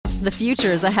The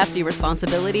future is a hefty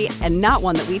responsibility and not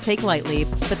one that we take lightly.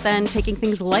 But then taking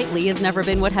things lightly has never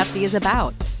been what Hefty is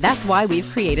about. That's why we've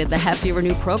created the Hefty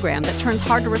Renew program that turns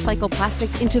hard-to-recycle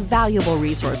plastics into valuable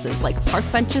resources like park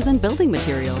benches and building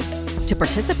materials. To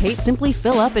participate, simply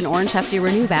fill up an orange Hefty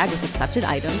Renew bag with accepted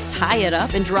items, tie it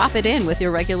up, and drop it in with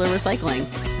your regular recycling.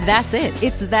 That's it.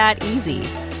 It's that easy.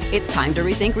 It's time to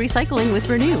rethink recycling with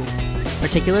Renew.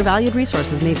 Particular valued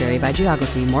resources may vary by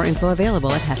geography. More info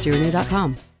available at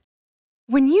heftyrenew.com.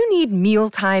 When you need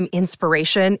mealtime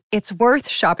inspiration, it's worth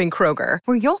shopping Kroger,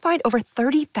 where you'll find over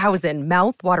 30,000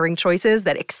 mouth-watering choices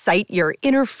that excite your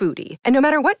inner foodie. And no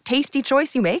matter what tasty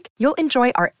choice you make, you'll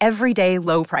enjoy our everyday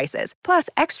low prices, plus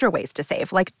extra ways to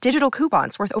save, like digital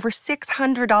coupons worth over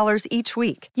 $600 each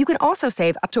week. You can also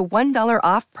save up to $1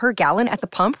 off per gallon at the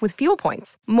pump with fuel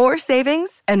points. More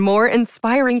savings and more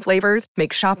inspiring flavors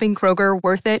make shopping Kroger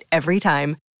worth it every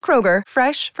time. Kroger,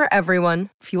 fresh for everyone.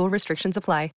 Fuel restrictions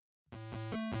apply.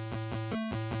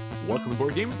 Welcome to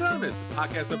Board Gamers Anonymous, the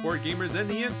podcast of board gamers and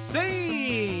the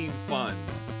insane fun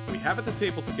we have at the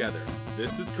table together.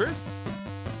 This is Chris.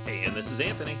 And this is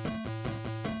Anthony.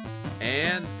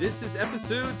 And this is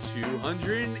episode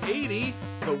 280,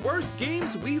 The Worst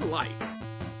Games We Like,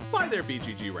 by their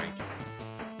BGG rankings.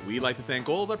 We'd like to thank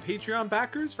all of our Patreon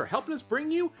backers for helping us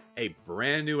bring you a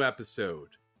brand new episode.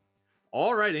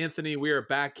 All right, Anthony, we are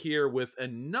back here with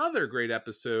another great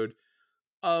episode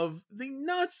of the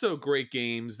not so great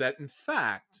games that in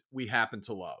fact we happen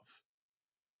to love.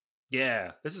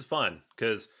 Yeah, this is fun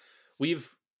because we've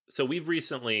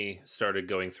recently started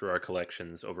going through our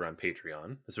collections over on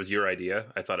Patreon. This was your idea.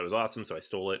 I thought it was awesome, so I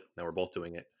stole it. Now we're both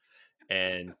doing it.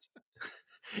 And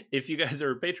if you guys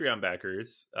are Patreon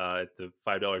backers at the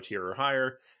 $5 tier or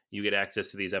higher, you get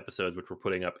access to these episodes, which we're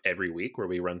putting up every week, where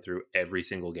we run through every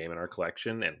single game in our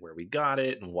collection and where we got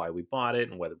it and why we bought it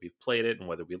and whether we've played it and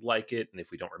whether we like it. And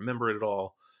if we don't remember it at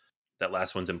all, that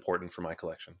last one's important for my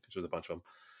collection because there's a bunch of them.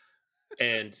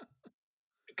 And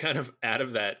kind of out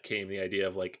of that came the idea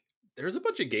of like, there's a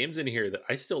bunch of games in here that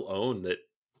I still own that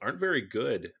aren't very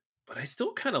good, but I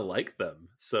still kind of like them.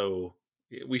 So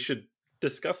we should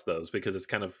discuss those because it's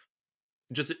kind of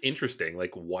just interesting.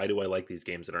 Like, why do I like these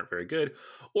games that aren't very good?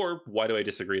 Or why do I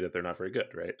disagree that they're not very good,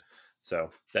 right? So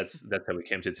that's how we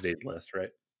came to today's list, right?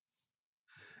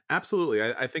 Absolutely.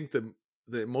 I think the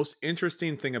most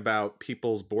interesting thing about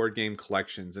people's board game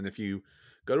collections, and if you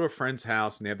go to a friend's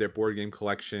house and they have their board game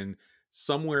collection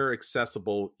somewhere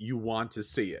accessible, you want to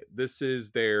see it. This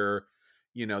is their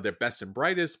best and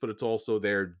brightest, but it's also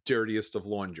their dirtiest of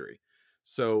laundry.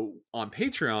 So on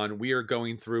Patreon, we are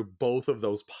going through both of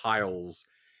those piles,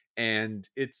 and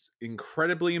it's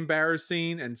incredibly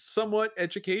embarrassing and somewhat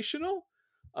educational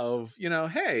of,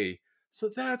 hey, so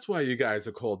that's why you guys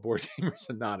are called Board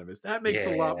Gamers Anonymous. That makes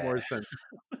a lot more sense.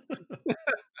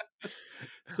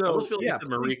 So I almost feel like the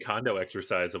Marie Kondo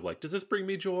exercise of like, does this bring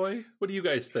me joy? What do you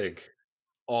guys think?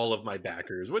 All of my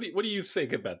backers. What do you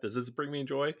think about this? Does this bring me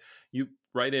joy? You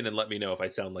write in and let me know if I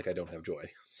sound like I don't have joy.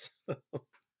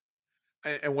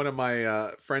 And one of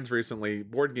my friends recently,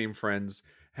 board game friends,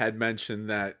 had mentioned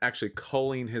that actually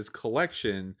culling his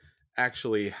collection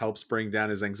actually helps bring down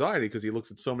his anxiety because he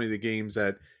looks at so many of the games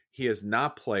that he has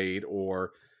not played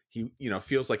or he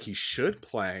feels like he should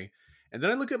play. And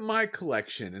then I look at my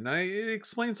collection and it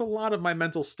explains a lot of my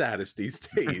mental status these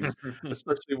days,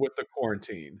 especially with the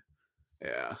quarantine.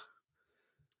 Yeah.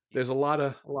 There's a lot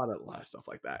of stuff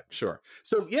like that. Sure.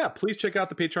 So yeah, please check out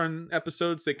the Patreon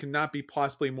episodes. They cannot be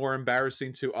possibly more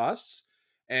embarrassing to us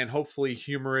and hopefully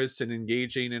humorous and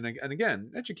engaging and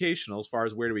again, educational as far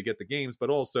as where do we get the games, but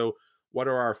also what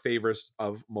are our favorites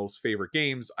of most favorite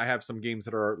games. I have some games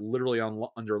that are literally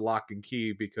under lock and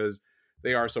key because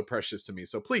they are so precious to me.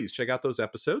 So please check out those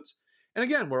episodes. And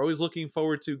again, we're always looking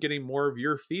forward to getting more of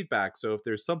your feedback. So if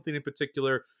there's something in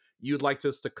particular you'd like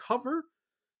us to cover,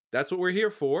 that's what we're here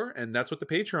for, and that's what the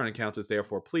Patreon account is there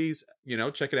for. Please,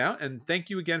 check it out. And thank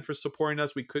you again for supporting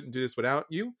us. We couldn't do this without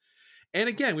you. And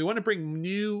again, we want to bring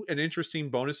new and interesting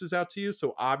bonuses out to you.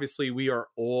 So obviously we are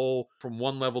all from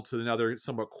one level to another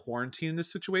somewhat quarantined in this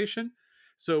situation.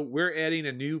 So we're adding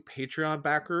a new Patreon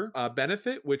backer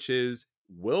benefit, which is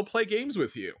we'll play games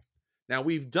with you. Now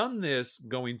we've done this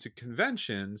going to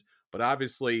conventions, but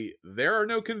obviously there are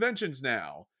no conventions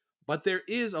now. But there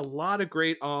is a lot of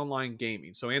great online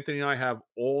gaming. So Anthony and I have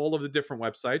all of the different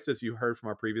websites, as you heard from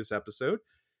our previous episode,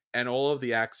 and all of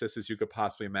the accesses you could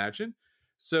possibly imagine.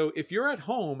 So if you're at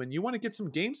home and you want to get some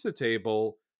games to the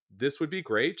table, this would be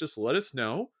great. Just let us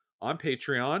know on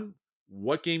Patreon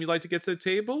what game you'd like to get to the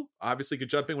table. Obviously, you could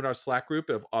jump in with our Slack group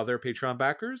of other Patreon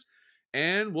backers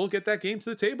and we'll get that game to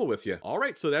the table with you. All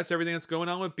right, so that's everything that's going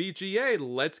on with BGA.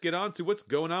 Let's get on to what's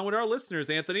going on with our listeners.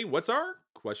 Anthony, what's our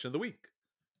question of the week?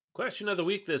 Question of the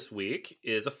week this week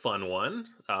is a fun one.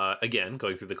 Again,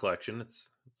 going through the collection, it's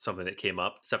something that came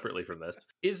up separately from this.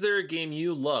 Is there a game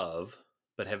you love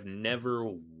but have never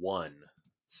won?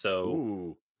 So,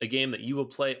 Ooh. A game that you will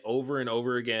play over and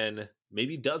over again,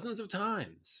 maybe dozens of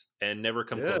times, and never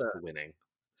come close to winning.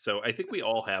 So I think we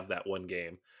all have that one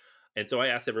game. And so I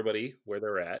asked everybody where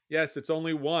they're at. Yes, it's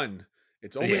only one.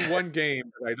 It's only one game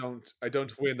that I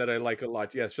don't win that I like a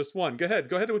lot. Yes, just one. Go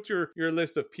ahead with your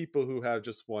list of people who have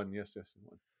just one. Yes,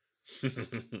 one.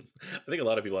 I think a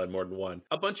lot of people had more than one.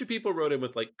 A bunch of people wrote in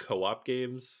with like co-op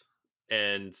games,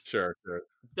 and sure.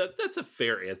 That's a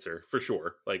fair answer for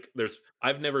sure. Like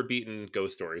I've never beaten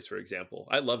Ghost Stories, for example.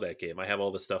 I love that game. I have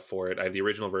all the stuff for it. I have the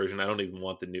original version. I don't even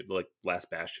want the new, like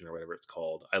Last Bastion or whatever it's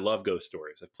called. I love Ghost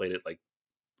Stories. I've played it like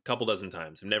a couple dozen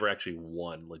times. I've never actually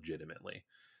won legitimately.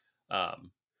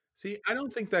 See, I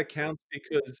don't think that counts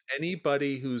because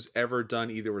anybody who's ever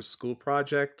done either a school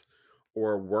project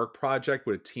or a work project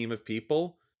with a team of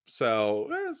people, so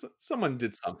someone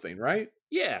did something, right?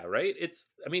 Yeah, right.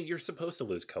 You're supposed to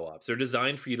lose co-ops. They're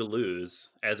designed for you to lose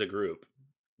as a group,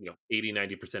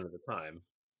 80-90% of the time.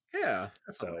 Yeah.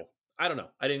 Definitely. So I don't know.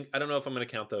 I don't know if I'm going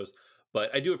to count those,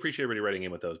 but I do appreciate everybody writing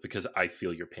in with those because I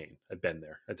feel your pain. I've been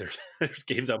there. There's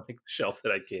games on my shelf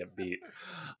that I can't beat.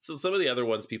 So some of the other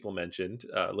ones people mentioned,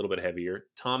 a little bit heavier.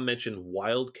 Tom mentioned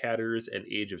Wildcatters and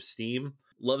Age of Steam.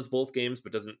 Loves both games,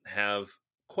 but doesn't have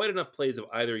quite enough plays of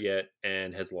either yet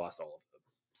and has lost all of them.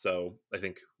 So I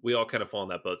think we all kind of fall in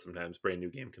that boat sometimes. Brand new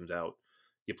game comes out.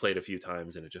 You play it a few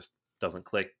times and it just doesn't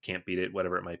click, can't beat it,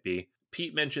 whatever it might be.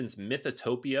 Pete mentions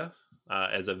Mythotopia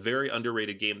as a very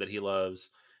underrated game that he loves.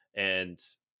 And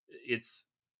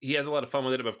he has a lot of fun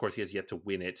with it, but of course he has yet to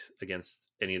win it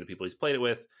against any of the people he's played it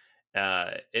with.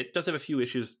 It does have a few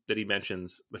issues that he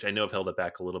mentions, which I know have held it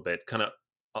back a little bit. Kind of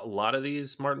a lot of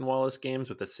these Martin Wallace games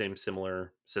with the same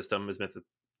similar system as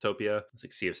Mythotopia. It's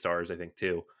like Sea of Stars, I think,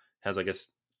 too. Has, I guess,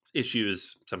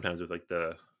 issues sometimes with like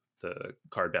the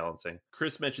card balancing.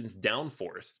 Chris mentions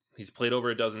Downforce. He's played over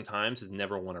a dozen times, has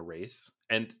never won a race.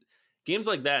 And games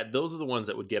like that, those are the ones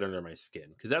that would get under my skin.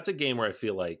 Because that's a game where I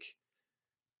feel like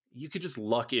you could just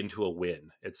luck into a win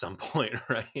at some point,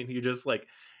 right? You just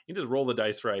roll the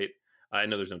dice right. I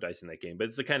know there's no dice in that game, but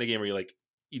it's the kind of game where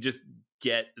you just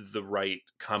get the right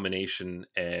combination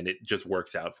and it just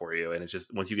works out for you. And it's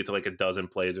just, once you get to like a dozen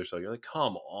plays or so, you're like,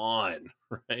 come on,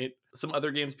 right? Some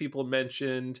other games people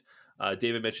mentioned,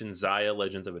 David mentioned Zaya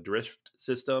Legends of a Drift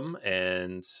system.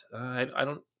 And I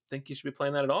don't think you should be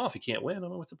playing that at all if you can't win. I don't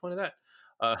know what's the point of that.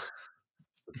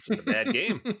 It's just a bad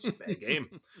game. It's just a bad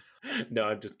game. No,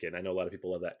 I'm just kidding. I know a lot of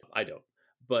people love that. I don't.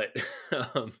 But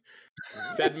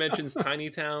Fed mentions Tiny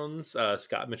Towns.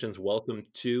 Scott mentions Welcome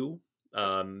to.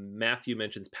 Matthew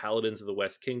mentions Paladins of the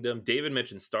West Kingdom. David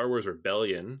mentions Star Wars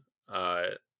Rebellion.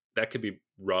 That could be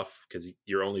rough because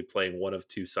you're only playing one of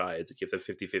two sides. You have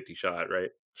the 50-50 shot, right?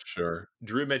 Sure.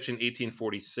 Drew mentioned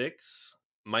 1846.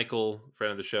 Michael,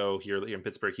 friend of the show here in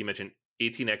Pittsburgh, he mentioned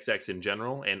 18XX in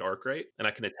general and Arkwright. And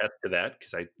I can attest to that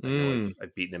because I know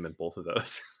I've beaten him in both of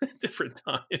those at different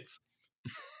times.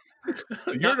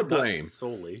 You're to blame. Not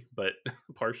solely, but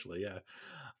partially, yeah.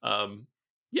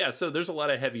 Yeah, so there's a lot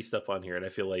of heavy stuff on here. And I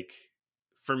feel like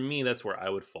for me, that's where I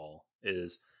would fall,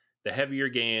 is the heavier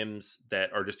games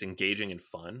that are just engaging and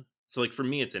fun. So like for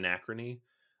me, it's Anachrony.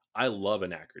 I love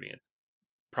Anachrony. It's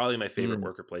probably my favorite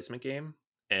worker placement game.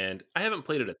 And I haven't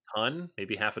played it a ton,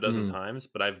 maybe half a dozen times,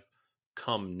 but I've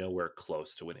come nowhere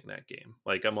close to winning that game.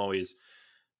 Like I'm always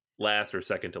last or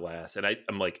second to last. And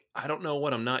I'm like, I don't know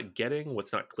what I'm not getting,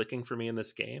 what's not clicking for me in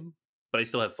this game, but I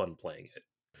still have fun playing it.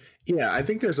 Yeah, I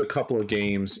think there's a couple of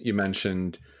games you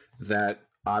mentioned that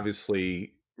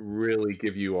obviously really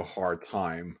give you a hard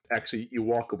time. Actually, you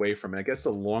walk away from it. I guess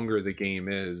the longer the game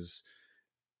is,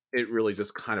 it really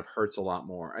just kind of hurts a lot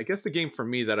more. I guess the game for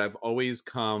me that I've always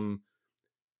come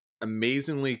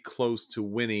amazingly close to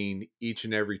winning each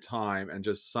and every time, and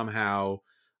just somehow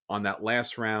on that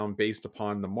last round, based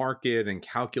upon the market and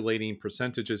calculating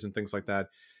percentages and things like that,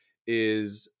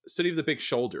 is City of the Big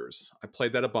Shoulders. I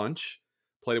played that a bunch,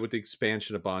 played it with the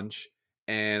expansion a bunch,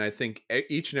 and I think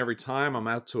each and every time I'm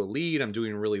out to a lead, I'm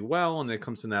doing really well, and then it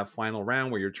comes in that final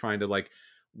round where you're trying to like,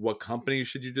 what companies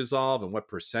should you dissolve and what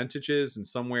percentages, and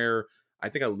somewhere I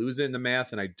think I lose it in the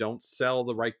math and I don't sell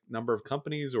the right number of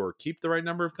companies or keep the right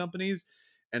number of companies.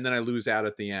 And then I lose out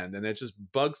at the end. And it just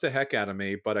bugs the heck out of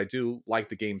me. But I do like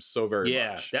the game so very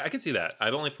much. Yeah, I can see that.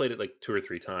 I've only played it like 2 or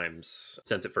 3 times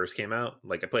since it first came out.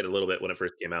 Like I played a little bit when it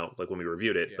first came out, like when we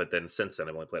reviewed it. Yeah. But then since then,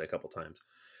 I've only played it a couple times.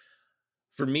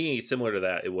 For me, similar to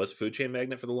that, it was Food Chain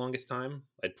Magnate for the longest time.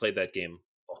 I'd played that game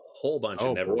a whole bunch and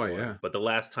Oh never boy, won. yeah. But the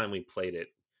last time we played it,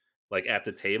 like at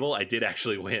the table, I did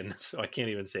actually win. So I can't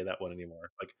even say that one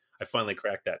anymore. Like I finally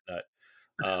cracked that nut.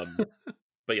 Um,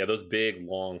 but yeah, those big,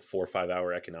 long 4 or 5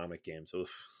 hour economic games,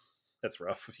 oof, that's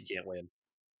rough if you can't win.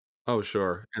 Oh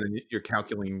sure. And then you're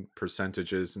calculating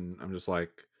percentages, and I'm just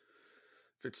like,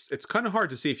 it's kind of hard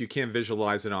to see if you can't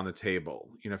visualize it on the table.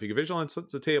 If you can visualize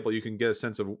the table, you can get a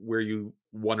sense of where you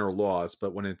won or lost.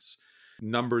 But when it's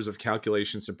numbers of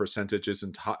calculations and percentages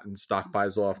and stock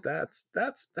buys off, that's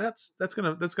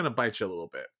gonna bite you a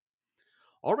little bit.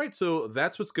 All right, so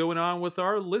that's what's going on with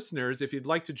our listeners. If you'd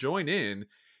like to join in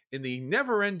the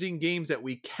never-ending games that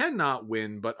we cannot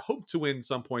win but hope to win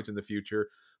some point in the future,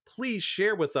 please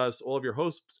share with us all of your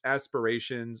hopes,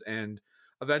 aspirations, and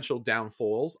eventual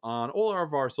downfalls on all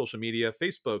of our social media: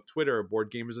 Facebook, Twitter,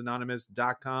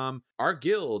 BoardGamersAnonymous.com, our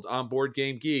guild on Board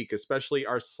Game Geek, especially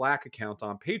our Slack account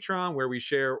on Patreon, where we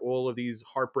share all of these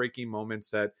heartbreaking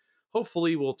moments that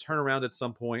hopefully will turn around at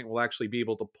some point. We'll actually be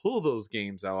able to pull those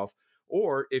games off.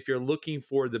 Or if you're looking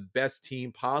for the best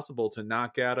team possible to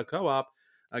knock out a co-op,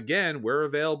 again, we're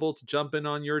available to jump in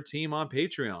on your team on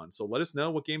Patreon. So let us know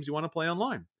what games you want to play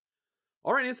online.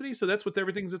 All right, Anthony, so that's what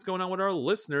everything that's going on with our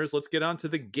listeners. Let's get on to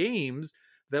the games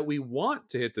that we want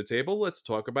to hit the table. Let's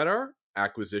talk about our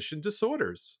acquisition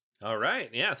disorders. All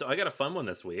right. Yeah. So I got a fun one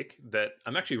this week that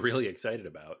I'm actually really excited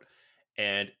about.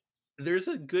 And there's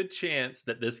a good chance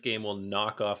that this game will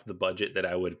knock off the budget that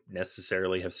I would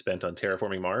necessarily have spent on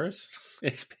Terraforming Mars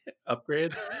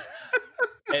upgrades.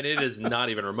 And it is not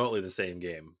even remotely the same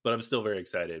game, but I'm still very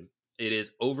excited. It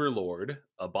is Overlord,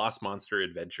 a boss monster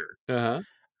adventure. Uh-huh.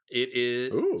 It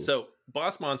is. Ooh. So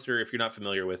Boss Monster, if you're not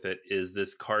familiar with it, is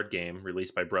this card game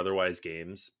released by Brotherwise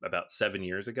Games about 7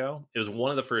 years ago. It was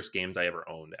one of the first games I ever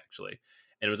owned, actually.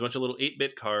 And it was a bunch of little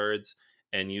 8-bit cards,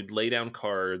 and you'd lay down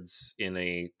cards in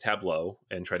a tableau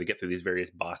and try to get through these various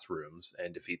boss rooms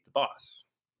and defeat the boss,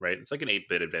 right? It's like an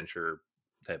 8-bit adventure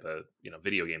type of,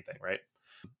 video game thing, right?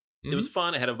 Mm-hmm. It was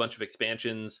fun. It had a bunch of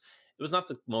expansions. It was not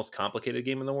the most complicated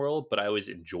game in the world, but I always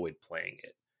enjoyed playing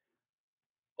it.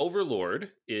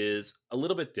 Overlord is a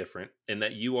little bit different in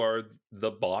that you are the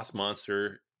boss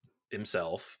monster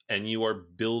himself, and you are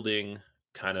building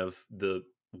kind of the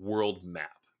world map,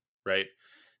 right?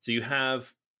 So you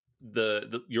have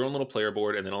your own little player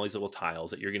board, and then all these little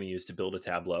tiles that you're going to use to build a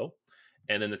tableau,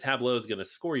 and then the tableau is going to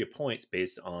score you points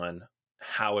based on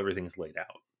how everything's laid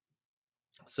out.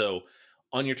 So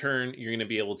on your turn, you're going to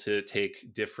be able to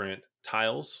take different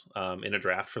tiles in a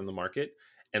draft from the market,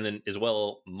 and then as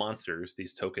well monsters,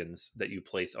 these tokens that you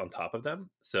place on top of them.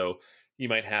 So you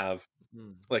might have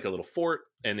like a little fort,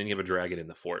 and then you have a dragon in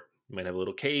the fort. You might have a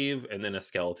little cave, and then a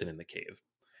skeleton in the cave.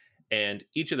 And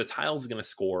each of the tiles is going to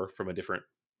score from a different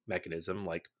mechanism,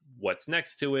 like what's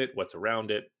next to it, what's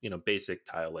around it, basic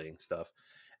tile laying stuff.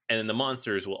 And then the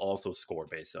monsters will also score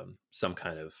based on some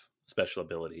kind of special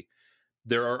ability.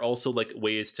 There are also like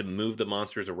ways to move the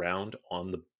monsters around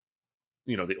on the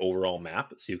overall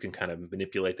map, so you can kind of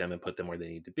manipulate them and put them where they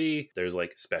need to be. There's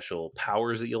like special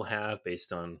powers that you'll have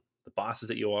based on the bosses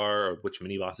that you are or which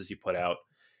mini bosses you put out.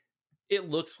 It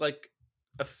looks like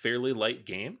a fairly light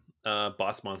game.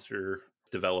 Boss Monster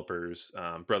developers,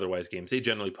 Brotherwise Games, they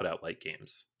generally put out light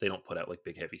games. They don't put out like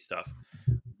big heavy stuff,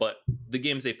 but the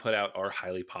games they put out are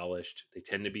highly polished. They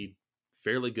tend to be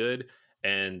fairly good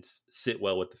and sit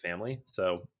well with the family.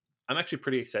 So I'm actually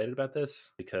pretty excited about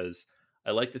this because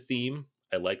I like the theme.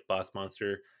 I like Boss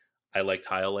Monster. I like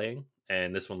tile laying.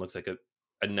 And this one looks like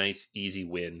a nice, easy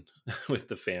win with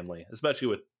the family, especially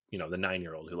with, the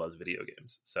 9-year-old who loves video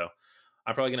games. So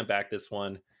I'm probably going to back this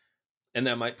one. And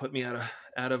that might put me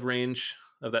out of range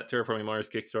of that Terraforming Mars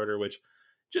Kickstarter, which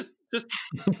just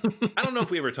I don't know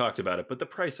if we ever talked about it, but the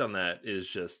price on that is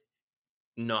just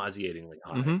nauseatingly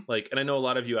high. Mm-hmm. And I know a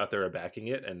lot of you out there are backing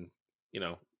it, and,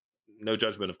 no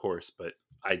judgment, of course, but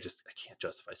I can't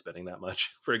justify spending that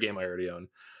much for a game I already own.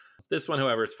 This one,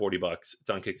 however, it's $40. It's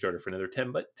on Kickstarter for another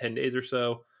 10 days or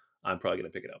so. I'm probably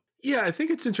going to pick it up. Yeah, I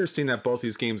think it's interesting that both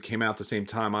these games came out at the same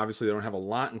time. Obviously, they don't have a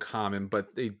lot in common,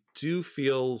 but they do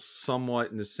feel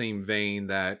somewhat in the same vein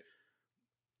that,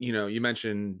 you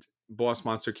mentioned Boss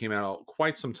Monster came out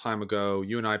quite some time ago.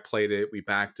 You and I played it. We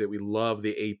backed it. We love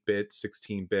the 8-bit,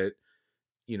 16-bit,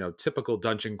 typical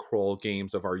dungeon crawl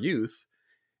games of our youth.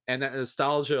 And that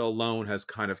nostalgia alone has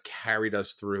kind of carried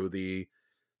us through the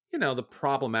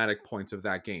problematic points of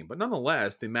that game. But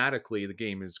nonetheless, thematically, the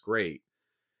game is great.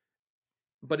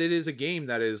 But it is a game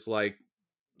that is like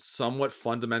somewhat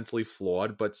fundamentally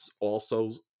flawed, but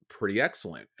also pretty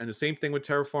excellent. And the same thing with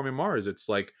Terraforming Mars. It's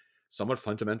like somewhat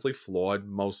fundamentally flawed,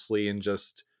 mostly in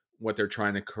just what they're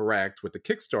trying to correct with the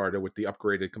Kickstarter, with the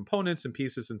upgraded components and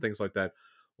pieces and things like that.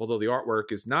 Although the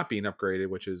artwork is not being upgraded,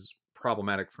 which is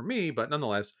problematic for me, but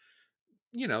nonetheless,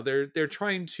 they're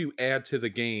trying to add to the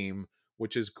game,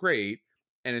 which is great,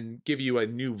 and give you a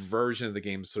new version of the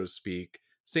game, so to speak.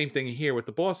 Same thing here with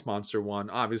the Boss Monster one,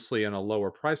 obviously on a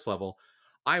lower price level.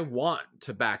 I want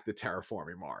to back the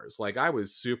Terraforming Mars. Like, I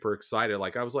was super excited.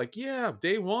 Like, I was like, yeah,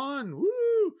 day one,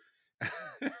 woo!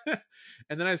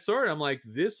 And then I saw it. I'm like,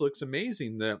 this looks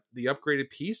amazing. The upgraded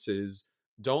pieces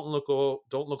don't look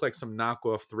like some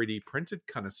knockoff 3D printed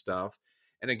kind of stuff.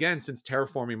 And again, since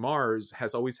Terraforming Mars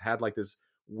has always had like this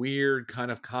weird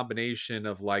kind of combination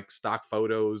of like stock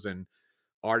photos and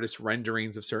artist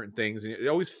renderings of certain things, and it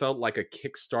always felt like a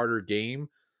Kickstarter game.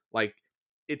 Like,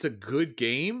 it's a good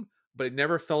game, but it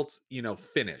never felt,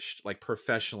 finished, like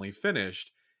professionally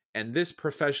finished. And this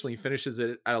professionally finishes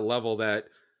it at a level that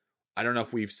I don't know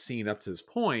if we've seen up to this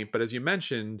point. But as you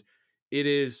mentioned, it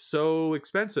is so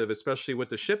expensive, especially with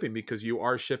the shipping, because you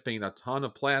are shipping a ton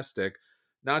of plastic,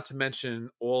 not to mention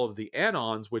all of the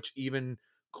add-ons, which even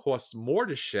cost more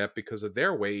to ship because of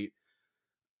their weight.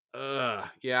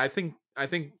 Yeah, I think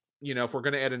if we're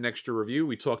going to add an extra review,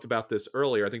 we talked about this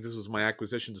earlier. I think this was my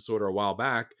acquisition disorder a while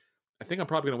back. I think I'm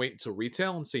probably going to wait until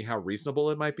retail and see how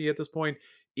reasonable it might be at this point,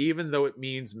 even though it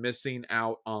means missing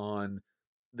out on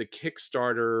the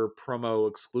Kickstarter promo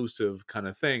exclusive kind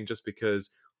of thing, just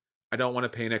because I don't want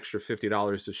to pay an extra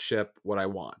 $50 to ship what I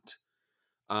want.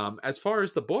 As far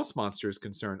as the Boss Monster is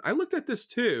concerned, I looked at this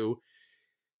too,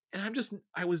 and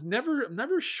I was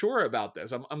never sure about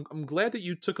this. I'm glad that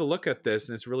you took a look at this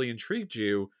and it's really intrigued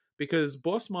you, because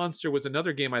Boss Monster was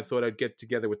another game I thought I'd get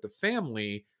together with the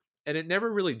family, and it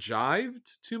never really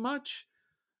jived too much.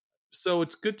 So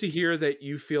it's good to hear that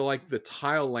you feel like the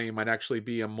tile lane might actually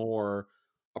be a more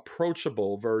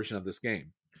approachable version of this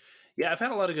game. Yeah, I've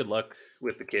had a lot of good luck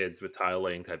with the kids with tile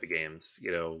laying type of games,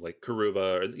 like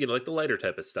Karuba, or like the lighter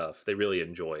type of stuff. They really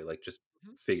enjoy, like, just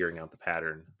figuring out the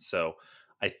pattern. So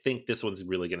I think this one's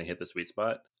really going to hit the sweet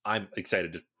spot. I'm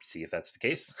excited to see if that's the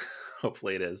case.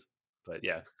 Hopefully it is. But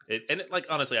yeah,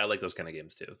 honestly, I like those kind of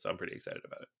games too. So I'm pretty excited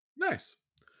about it. Nice.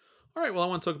 All right, well, I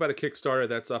want to talk about a Kickstarter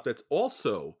that's up. That's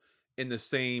also in the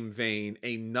same vein,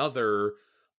 another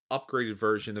upgraded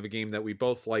version of a game that we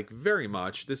both like very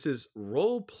much. This is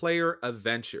Role Player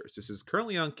Adventures. This is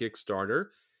currently on Kickstarter,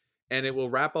 and it will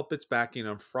wrap up its backing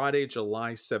on Friday,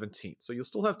 July 17th. So you'll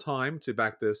still have time to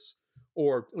back this,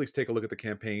 or at least take a look at the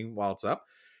campaign while it's up.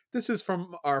 This is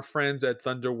from our friends at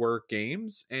Thunderwork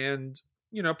Games, and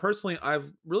personally,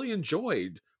 I've really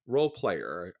enjoyed Role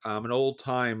Player. I'm an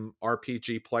old-time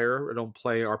RPG player. I don't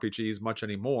play RPGs much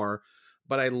anymore,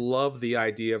 but I love the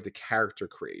idea of the character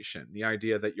creation, the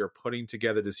idea that you're putting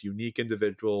together this unique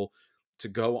individual to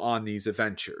go on these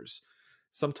adventures.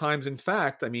 Sometimes, in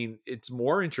fact, it's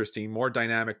more interesting, more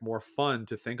dynamic, more fun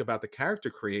to think about the character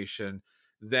creation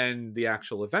than the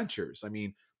actual adventures.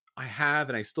 I have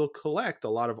and I still collect a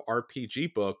lot of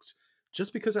RPG books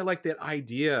just because I like that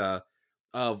idea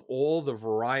of all the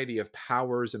variety of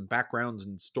powers and backgrounds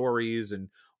and stories and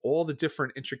all the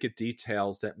different intricate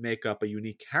details that make up a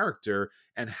unique character,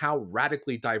 and how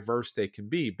radically diverse they can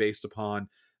be based upon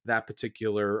that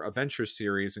particular adventure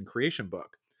series and creation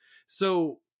book.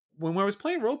 So when I was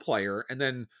playing Role Player, and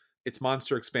then its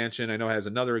monster expansion, I know it has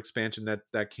another expansion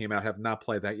that came out, have not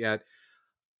played that yet.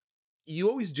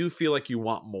 You always do feel like you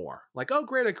want more. Like, oh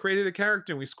great, I created a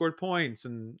character and we scored points,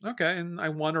 and okay, and I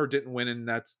won or didn't win, and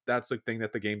that's the thing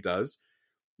that the game does.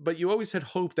 But you always had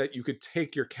hope that you could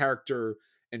take your character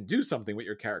and do something with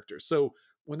your character. So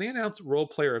when they announced Role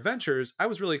Player Adventures, I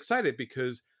was really excited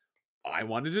because I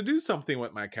wanted to do something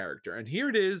with my character. And here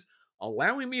it is,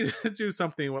 allowing me to do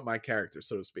something with my character,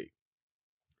 so to speak.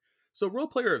 So Role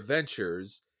Player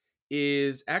Adventures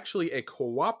is actually a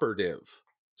cooperative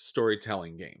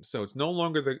storytelling game. So it's no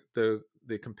longer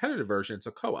the competitive version, it's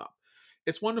a co-op.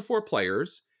 It's 1 to 4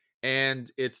 players, and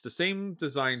it's the same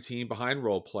design team behind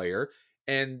Role Player.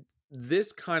 And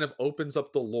this kind of opens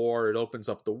up the lore, it opens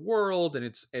up the world, and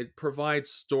it provides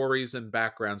stories and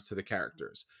backgrounds to the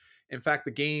characters. In fact,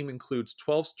 the game includes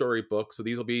 12 storybooks, so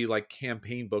these will be like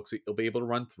campaign books that you'll be able to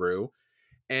run through.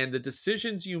 And the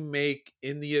decisions you make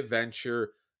in the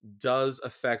adventure does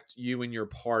affect you and your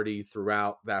party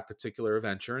throughout that particular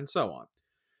adventure, and so on.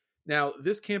 Now,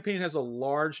 this campaign has a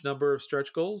large number of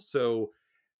stretch goals, so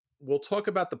we'll talk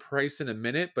about the price in a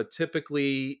minute, but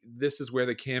typically this is where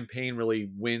the campaign really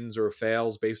wins or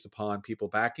fails based upon people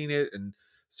backing it and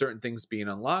certain things being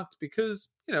unlocked, because,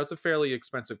 it's a fairly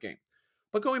expensive game.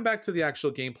 But going back to the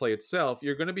actual gameplay itself,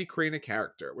 you're going to be creating a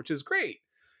character, which is great.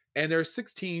 And there are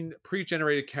 16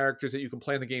 pre-generated characters that you can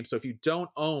play in the game. So if you don't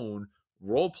own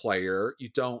role player, you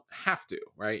don't have to,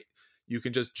 right? You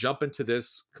can just jump into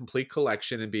this complete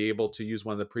collection and be able to use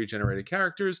one of the pre-generated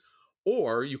characters,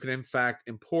 or you can in fact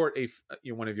import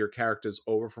one of your characters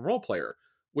over from role player,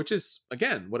 which is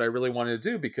again what I really wanted to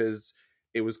do because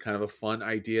it was kind of a fun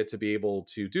idea to be able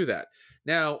to do that.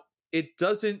 Now, it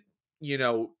doesn't,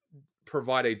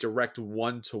 provide a direct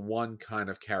one-to-one kind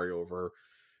of carryover.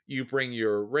 You bring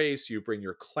your race, you bring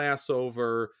your class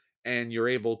over, and you're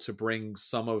able to bring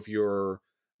some of your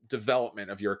development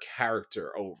of your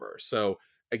character over. So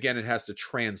again, it has to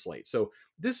translate. So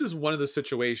this is one of the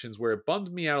situations where it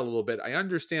bummed me out a little bit. I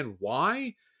understand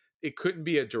why it couldn't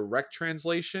be a direct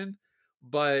translation,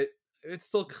 but it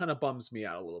still kind of bums me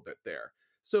out a little bit there.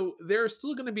 So there are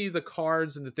still going to be the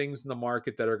cards and the things in the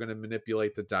market that are going to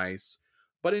manipulate the dice.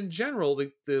 But in general,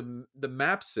 the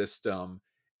map system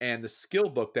and the skill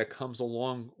book that comes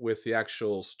along with the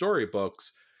actual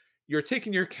storybooks, you're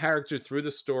taking your character through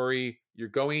the story, you're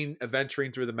going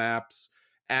adventuring through the maps.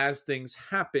 As things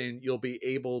happen, you'll be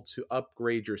able to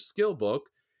upgrade your skill book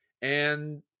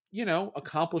and,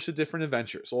 accomplish the different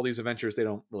adventures. All these adventures, they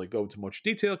don't really go into much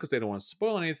detail because they don't want to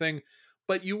spoil anything,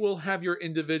 but you will have your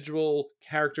individual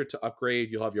character to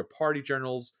upgrade. You'll have your party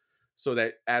journals so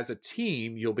that as a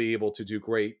team, you'll be able to do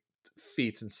great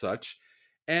feats and such.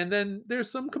 And then there's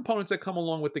some components that come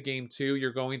along with the game too.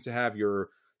 You're going to have your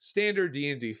standard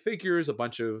D&D figures, a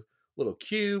bunch of little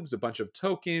cubes, a bunch of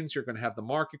tokens. You're going to have the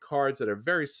market cards that are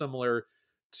very similar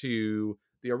to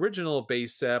the original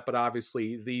base set, but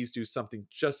obviously these do something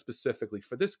just specifically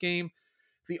for this game.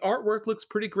 The artwork looks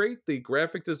pretty great. The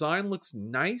graphic design looks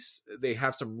nice. They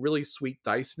have some really sweet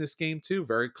dice in this game too,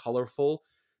 very colorful.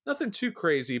 Nothing too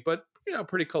crazy, but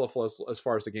pretty colorful as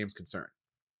far as the game's concerned.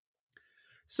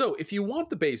 So if you want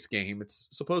the base game, it's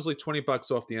supposedly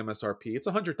 $20 off the MSRP. It's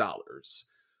 $100,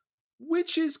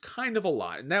 which is kind of a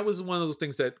lot. And that was one of those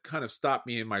things that kind of stopped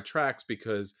me in my tracks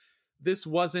because this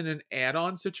wasn't an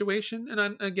add-on situation.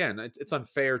 And again, it's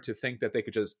unfair to think that they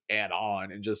could just add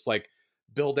on and just like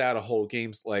build out a whole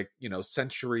game's like,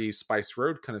 Century Spice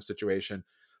Road kind of situation.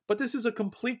 But this is a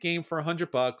complete game for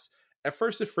 $100. At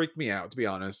first, it freaked me out, to be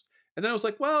honest. And then I was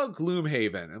like, well,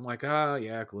 Gloomhaven. I'm like,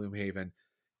 yeah, Gloomhaven.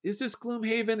 Is this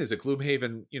Gloomhaven? Is it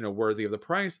Gloomhaven, worthy of the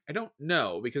price? I don't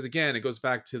know, because again, it goes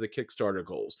back to the Kickstarter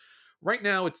goals. Right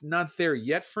now, it's not there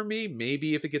yet for me.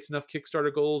 Maybe if it gets enough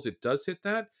Kickstarter goals, it does hit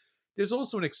that. There's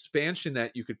also an expansion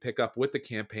that you could pick up with the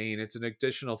campaign. It's an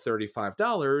additional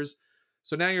 $35.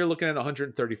 So now you're looking at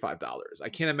 $135. I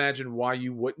can't imagine why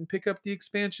you wouldn't pick up the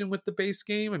expansion with the base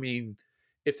game. I mean,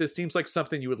 if this seems like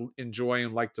something you would enjoy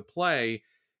and like to play,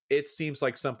 it seems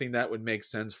like something that would make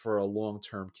sense for a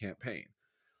long-term campaign.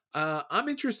 I'm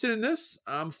interested in this.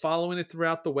 I'm following it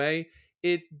throughout the way.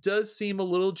 It does seem a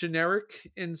little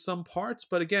generic in some parts,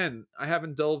 but again, I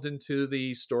haven't delved into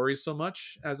the story so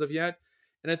much as of yet.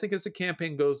 And I think as the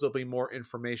campaign goes, there'll be more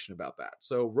information about that.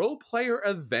 So Role Player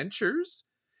Adventures,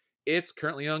 it's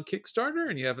currently on Kickstarter,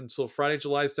 and you have until Friday,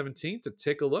 July 17th to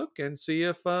take a look and see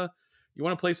if you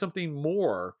want to play something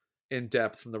more in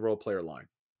depth from the Role Player line.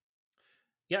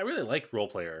 Yeah, I really liked Role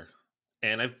Player.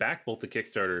 And I've backed both the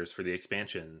Kickstarters for the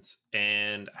expansions,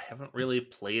 and I haven't really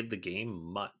played the game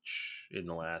much in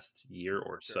the last year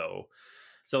or so.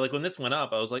 So like when this went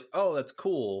up, I was like, oh, that's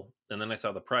cool. And then I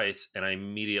saw the price and I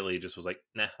immediately just was like,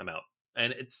 nah, I'm out.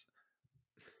 And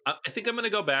I think I'm going to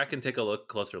go back and take a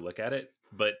closer look at it.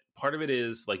 But part of it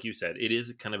is, like you said, it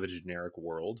is kind of a generic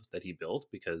world that he built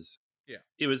because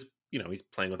it was, he's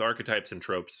playing with archetypes and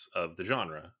tropes of the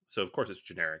genre. So of course it's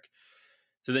generic.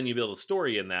 So then you build a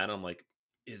story in that. And I'm like,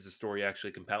 is the story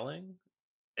actually compelling?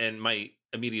 And my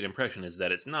immediate impression is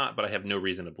that it's not, but I have no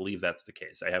reason to believe that's the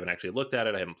case. I haven't actually looked at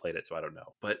it. I haven't played it, so I don't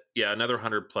know. But yeah, another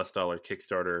 $100+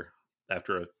 Kickstarter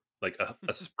after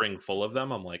a spring full of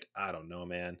them. I'm like, I don't know,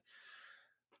 man.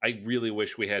 I really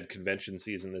wish we had convention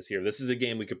season this year. This is a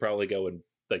game we could probably go and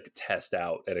like test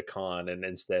out at a con, and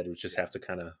instead we just have to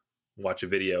kind of watch a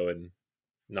video and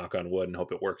knock on wood and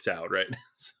hope it works out, right?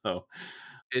 So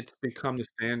it's become the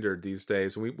standard these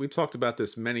days. We talked about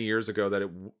this many years ago that it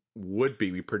would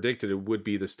be. We predicted it would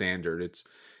be the standard.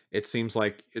 It seems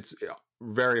like it's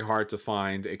very hard to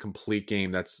find a complete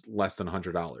game that's less than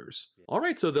 $100. All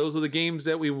right, so those are the games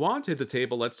that we want to hit the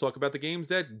table. Let's talk about the games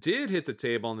that did hit the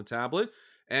table on the tablet,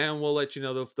 and we'll let you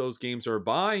know if those games are a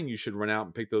buy, and you should run out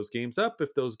and pick those games up.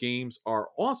 If those games are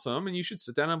awesome, and you should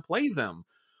sit down and play them.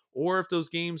 Or if those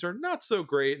games are not so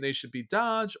great and they should be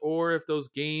dodged, or if those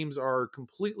games are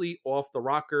completely off the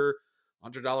rocker,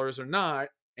 $100 or not,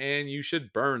 and you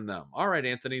should burn them. All right,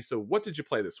 Anthony, so what did you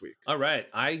play this week? All right,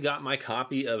 I got my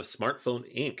copy of Smartphone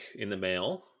Inc. in the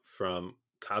mail from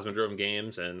Cosmodrome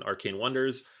Games and Arcane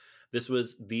Wonders. This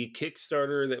was the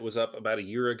Kickstarter that was up about a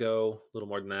year ago, a little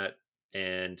more than that.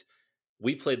 And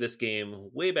we played this game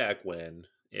way back when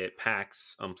at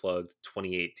PAX Unplugged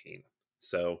 2018.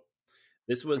 So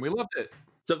this And we was loved it.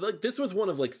 so like this was one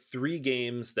of like 3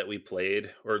 games that we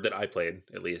played, or that I played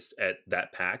at least at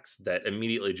that PAX, that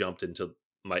immediately jumped into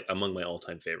among my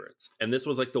all-time favorites. And this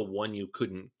was like the one you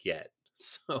couldn't get.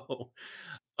 So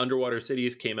Underwater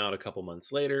Cities came out a couple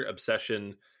months later.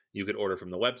 Obsession, you could order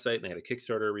from the website, and they had a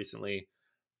Kickstarter recently.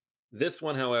 This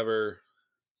one, however,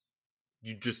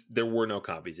 there were no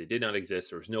copies. It did not exist.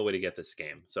 There was no way to get this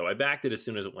game. So I backed it as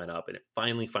soon as it went up, and it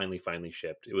finally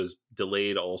shipped. It was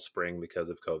delayed all spring because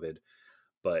of COVID,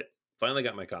 but finally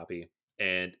got my copy,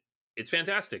 and it's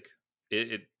fantastic.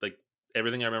 It like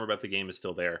everything I remember about the game is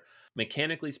still there.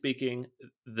 Mechanically speaking,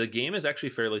 the game is actually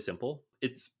fairly simple.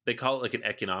 They call it like an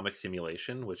economic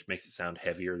simulation, which makes it sound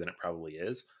heavier than it probably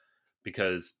is,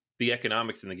 because the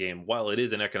economics in the game, while it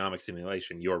is an economic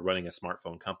simulation, you're running a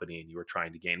smartphone company and you are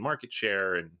trying to gain market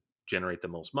share and generate the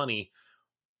most money.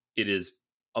 It is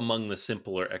among the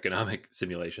simpler economic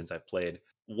simulations I've played.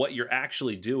 What you're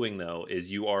actually doing, though,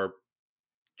 is you are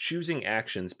choosing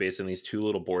actions based on these 2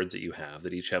 little boards that you have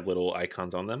that each have little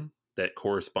icons on them that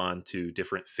correspond to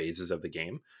different phases of the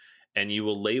game. And you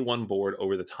will lay one board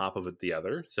over the top of the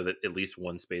other so that at least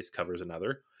one space covers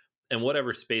another. And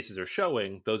whatever spaces are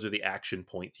showing, those are the action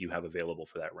points you have available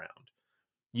for that round.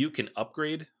 You can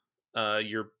upgrade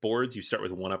your boards. You start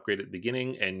with 1 upgrade at the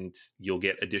beginning, and you'll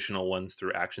get additional ones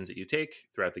through actions that you take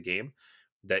throughout the game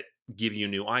that give you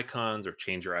new icons or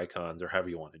change your icons or however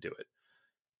you want to do it.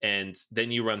 And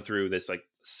then you run through this like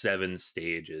 7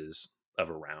 stages of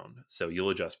a round. So you'll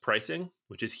adjust pricing,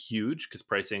 which is huge because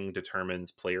pricing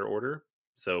determines player order.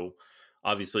 So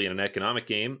obviously in an economic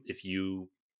game, if you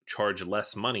charge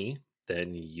less money,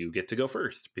 then you get to go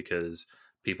first because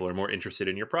people are more interested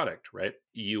in your product, right?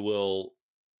 You will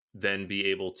then be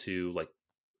able to like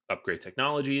upgrade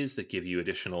technologies that give you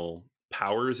additional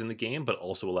powers in the game, but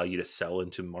also allow you to sell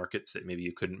into markets that maybe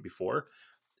you couldn't before.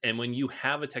 And when you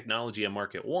have a technology a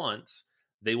market wants,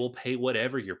 they will pay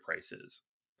whatever your price is.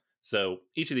 So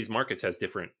each of these markets has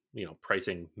different,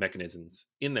 pricing mechanisms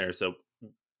in there. So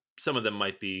some of them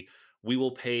might be, we will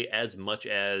pay as much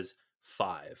as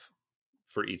 5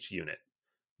 for each unit,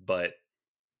 but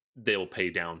they'll pay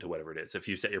down to whatever it is. If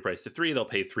you set your price to 3, they'll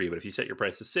pay 3. But if you set your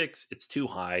price to 6, it's too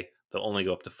high. They'll only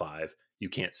go up to 5. You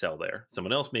can't sell there.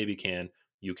 Someone else maybe can,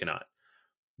 you cannot.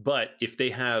 But if they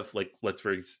have, like, let's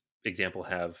for example,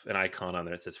 have an icon on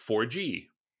there that says 4G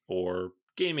or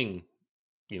gaming,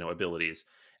 abilities,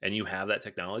 and you have that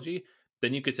technology,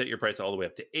 then you could set your price all the way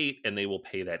up to 8 and they will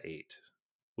pay that 8,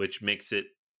 which makes it,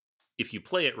 if you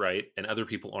play it right and other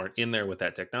people aren't in there with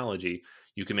that technology,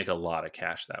 you can make a lot of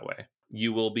cash that way.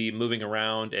 You will be moving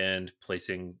around and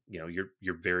placing,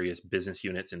 your various business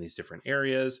units in these different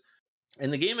areas.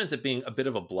 And the game ends up being a bit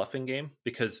of a bluffing game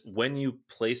because when you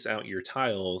place out your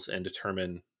tiles and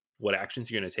determine what actions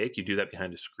you're going to take, you do that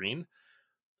behind a screen.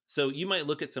 So you might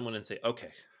look at someone and say, okay,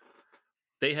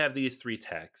 they have these 3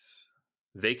 techs.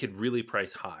 They could really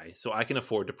price high. So I can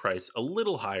afford to price a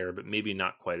little higher, but maybe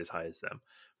not quite as high as them.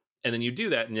 And then you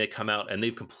do that and they come out and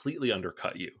they've completely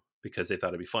undercut you because they thought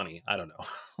it'd be funny. I don't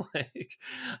know. Like,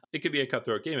 it could be a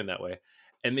cutthroat game in that way.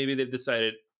 And maybe they've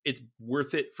decided it's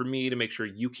worth it for me to make sure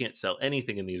you can't sell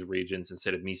anything in these regions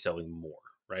instead of me selling more,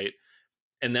 right?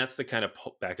 And that's the kind of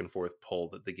back and forth pull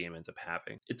that the game ends up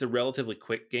having. It's a relatively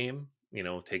quick game.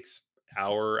 It takes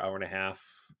hour and a half.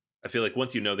 I feel like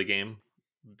once you know the game,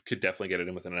 could definitely get it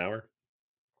in within an hour.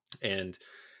 And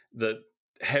the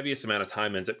heaviest amount of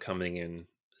time ends up coming in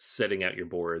setting out your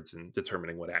boards and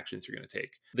determining what actions you're going to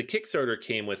take. The Kickstarter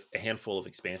came with a handful of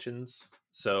expansions.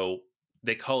 So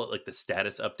they call it like the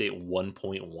status update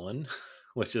 1.1,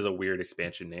 which is a weird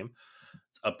expansion name.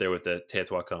 It's up there with the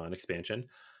Teotihuacan expansion,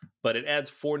 but it adds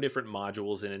 4 different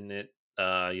modules in it.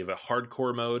 You have a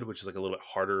hardcore mode, which is like a little bit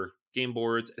harder game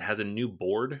boards. It has a new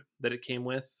board that it came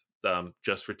with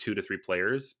just for 2 to 3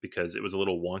 players because it was a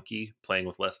little wonky playing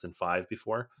with less than 5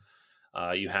 before.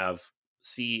 You have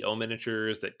CEO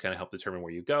miniatures that kind of help determine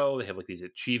where you go. They have like these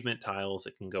achievement tiles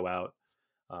that can go out.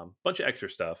 Bunch of extra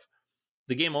stuff.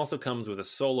 The game also comes with a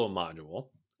solo module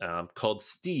called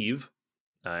Steve.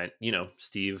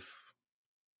 Steve,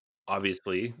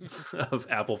 obviously, of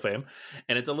Apple fame.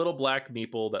 And it's a little black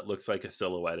meeple that looks like a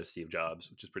silhouette of Steve Jobs,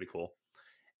 which is pretty cool.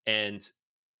 And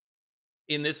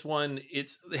in this one,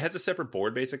 it has a separate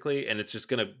board, basically, and it's just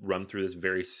going to run through this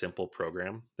very simple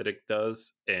program that it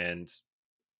does and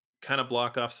kind of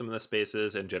block off some of the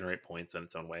spaces and generate points in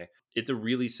its own way. It's a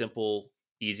really simple,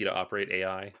 easy to operate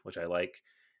AI, which I like.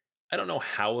 I don't know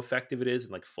how effective it is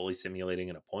in like fully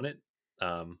simulating an opponent.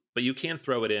 But you can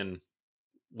throw it in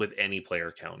with any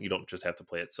player count. You don't just have to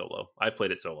play it solo. I've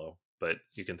played it solo, but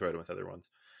you can throw it in with other ones.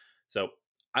 So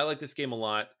I like this game a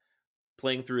lot.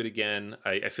 Playing through it again,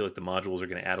 I feel like the modules are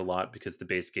going to add a lot because the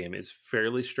base game is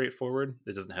fairly straightforward.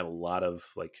 It doesn't have a lot of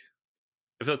like,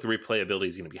 I feel like the replayability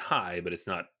is going to be high, but it's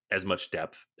not as much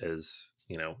depth as,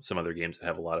 some other games that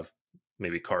have a lot of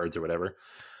maybe cards or whatever.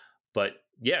 But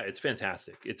yeah, it's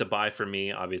fantastic. It's a buy for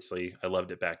me. Obviously, I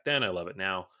loved it back then. I love it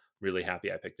now. Really happy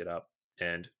I picked it up.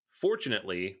 And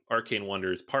fortunately, Arcane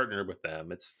Wonders partnered with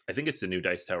them. I think it's the new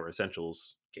Dice Tower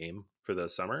Essentials game for the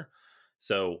summer.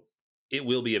 So it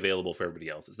will be available for everybody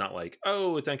else. It's not like,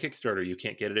 oh, it's on Kickstarter, you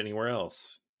can't get it anywhere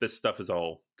else. This stuff is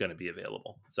all going to be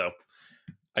available. So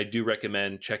I do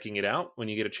recommend checking it out when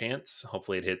you get a chance.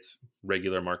 Hopefully it hits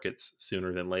regular markets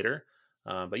sooner than later.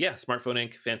 But yeah, Smartphone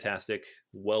Inc., fantastic,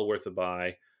 well worth a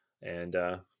buy. And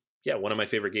yeah, one of my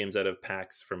favorite games out of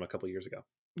PAX from a couple years ago.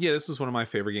 Yeah, this was one of my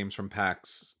favorite games from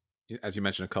PAX, as you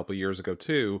mentioned, a couple years ago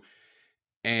too.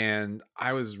 And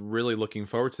I was really looking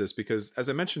forward to this because, as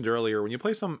I mentioned earlier, when you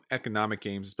play some economic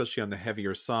games, especially on the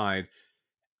heavier side,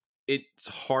 it's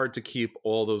hard to keep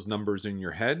all those numbers in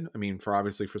your head. I mean,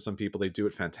 obviously for some people, they do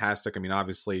it fantastic. I mean,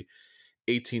 obviously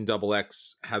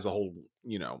 18XX has a whole,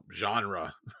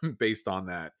 genre based on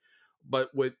that. But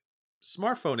with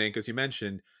Smartphone Inc., as you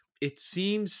mentioned, it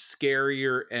seems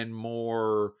scarier and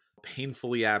more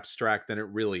painfully abstract than it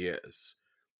really is.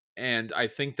 And I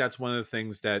think that's one of the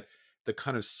things that the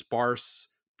kind of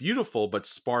beautiful but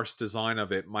sparse design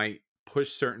of it might push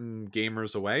certain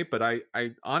gamers away. But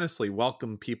I honestly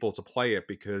welcome people to play it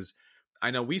because I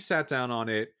know we sat down on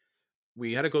it.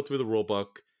 We had to go through the rule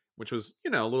book, which was,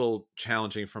 a little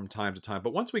challenging from time to time.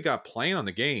 But once we got playing on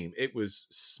the game, it was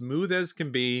smooth as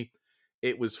can be.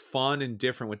 It was fun and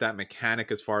different with that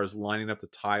mechanic as far as lining up the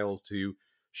tiles to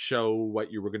show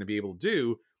what you were going to be able to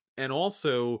do. And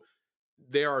also,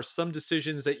 there are some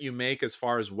decisions that you make as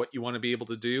far as what you want to be able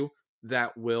to do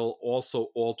that will also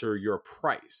alter your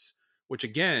price, which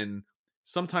again,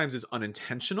 sometimes is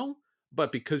unintentional,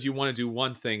 but because you want to do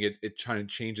one thing, it kind of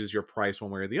changes your price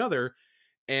one way or the other.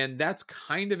 And that's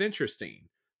kind of interesting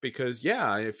because,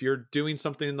 yeah, if you're doing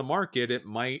something in the market, it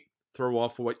might throw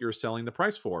off what you're selling the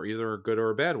price for, either a good or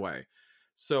a bad way.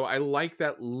 So I like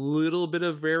that little bit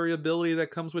of variability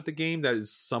that comes with the game that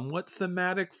is somewhat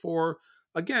thematic for,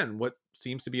 again, what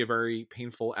seems to be a very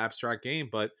painful abstract game,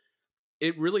 but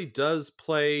it really does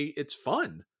play. It's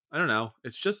fun. I don't know.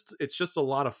 It's just a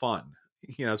lot of fun,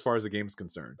 as far as the game's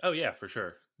concerned. Oh yeah, for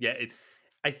sure. Yeah.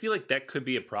 I feel like that could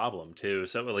be a problem too.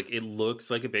 So like it looks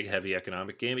like a big, heavy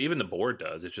economic game. Even the board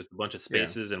does. It's just a bunch of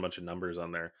spaces and a bunch of numbers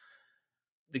on there.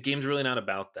 The game's really not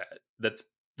about that. That's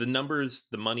the numbers,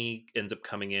 the money ends up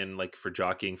coming in like for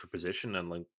jockeying for position and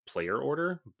like player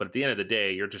order. But at the end of the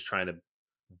day, you're just trying to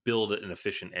build an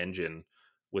efficient engine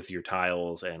with your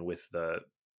tiles and with the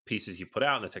pieces you put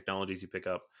out and the technologies you pick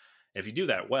up. And if you do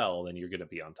that well, then you're going to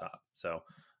be on top. So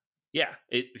yeah,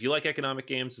 if you like economic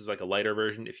games, it's like a lighter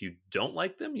version. If you don't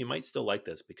like them, you might still like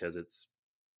this because it's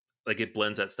like it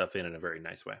blends that stuff in a very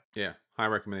nice way. Yeah, high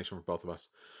recommendation for both of us.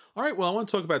 All right, well, I want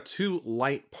to talk about two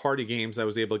light party games I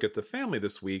was able to get the family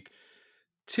this week.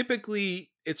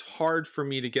 Typically, it's hard for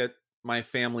me to get my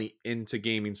family into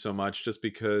gaming so much just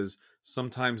because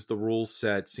sometimes the rule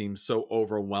set seems so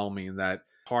overwhelming that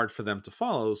hard for them to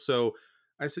follow. So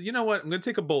I said, you know what, I'm going to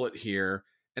take a bullet here.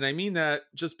 And I mean that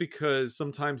just because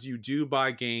sometimes you do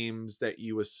buy games that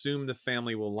you assume the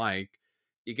family will like.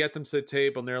 You get them to the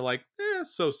table and they're like,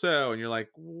 so. And you're like,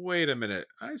 wait a minute,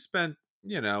 I spent,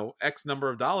 X number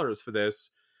of dollars for this.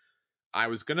 I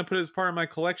was going to put it as part of my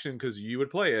collection because you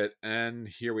would play it. And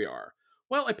here we are.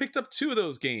 Well, I picked up two of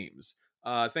those games.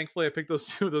 Thankfully, I picked those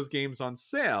two of those games on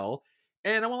sale.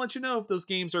 And I want to let you know if those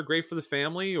games are great for the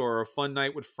family or a fun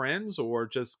night with friends or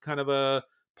just kind of a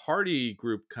party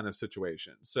group kind of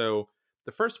situation. So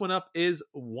the first one up is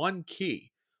One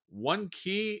Key. One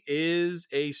Key is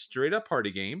a straight up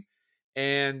party game.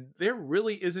 And there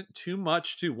really isn't too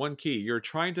much to One Key. You're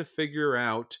trying to figure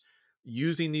out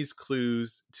using these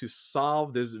clues to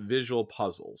solve this visual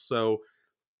puzzle. So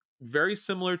very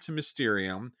similar to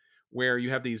Mysterium, where you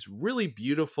have these really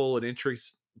beautiful and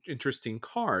interesting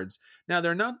cards. Now,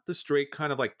 they're not the straight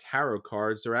kind of like tarot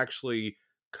cards. They're actually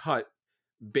cut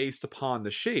based upon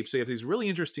the shape. So you have these really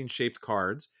interesting shaped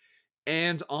cards.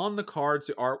 And on the cards,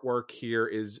 the artwork here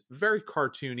is very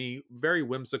cartoony, very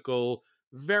whimsical,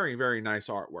 very, very nice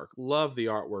artwork. Love the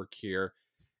artwork here.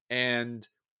 And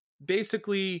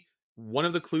basically, one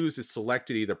of the clues is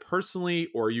selected either personally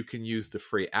or you can use the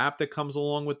free app that comes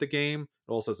along with the game.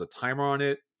 It also has a timer on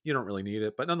it. You don't really need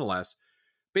it, but nonetheless,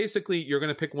 basically, you're going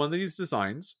to pick one of these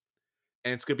designs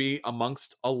and it's going to be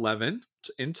amongst 11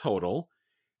 in total.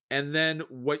 And then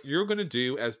what you're going to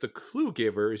do as the clue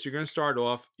giver is you're going to start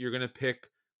off, you're going to pick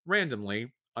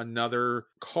randomly another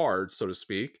card, so to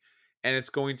speak, and it's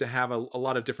going to have a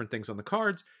lot of different things on the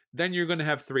cards. Then you're going to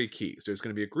have 3 keys. There's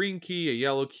going to be a green key, a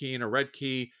yellow key, and a red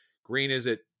key. Green is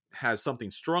it has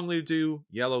something strongly to do,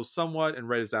 yellow somewhat, and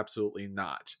red is absolutely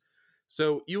not.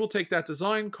 So you will take that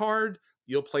design card,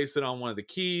 you'll place it on one of the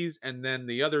keys, and then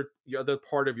the other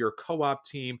part of your co-op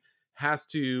team has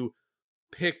to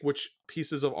pick which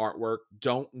pieces of artwork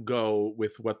don't go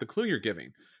with what the clue you're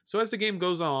giving. So as the game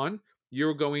goes on,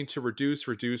 you're going to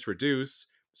reduce.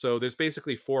 So there's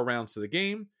basically 4 rounds to the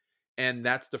game, and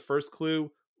that's the first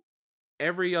clue.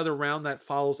 Every other round that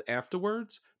follows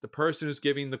afterwards, the person who's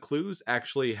giving the clues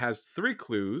actually has 3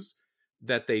 clues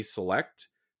that they select.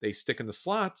 They stick in the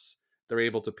slots. They're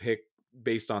able to pick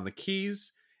based on the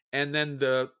keys, and then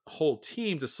the whole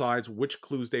team decides which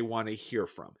clues they want to hear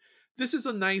from. This is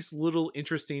a nice little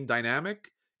interesting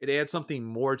dynamic. It adds something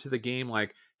more to the game,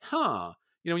 like,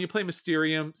 when you play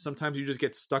Mysterium, sometimes you just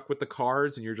get stuck with the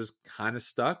cards and you're just kind of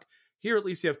stuck. Here, at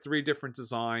least you have 3 different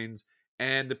designs,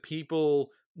 and the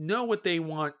people know what they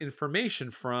want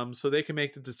information from, so they can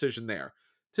make the decision there.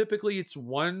 Typically, it's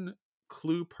 1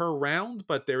 clue per round,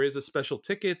 but there is a special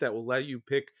ticket that will let you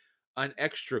pick an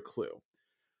extra clue.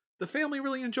 The family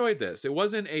really enjoyed this. It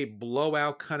wasn't a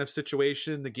blowout kind of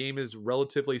situation. The game is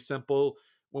relatively simple.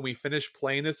 When we finished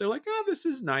playing this, they're like, this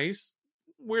is nice.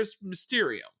 Where's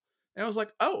Mysterium? And I was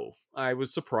like, I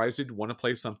was surprised you'd want to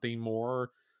play something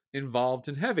more involved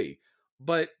and heavy.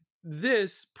 But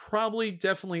this probably,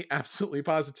 definitely, absolutely,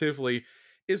 positively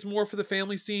is more for the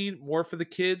family scene, more for the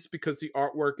kids, because the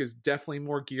artwork is definitely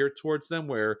more geared towards them,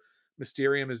 where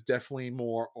Mysterium is definitely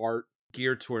more art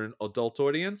geared toward an adult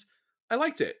audience. I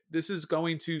liked it. This is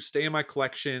going to stay in my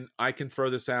collection. I can throw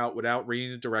this out without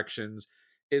reading the directions.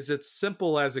 Is it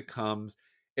simple as it comes?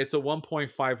 It's a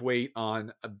 1.5 weight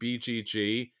on a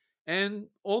BGG, and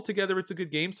altogether it's a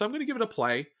good game, so I'm going to give it a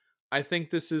play. I think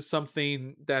this is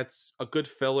something that's a good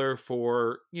filler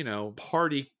for,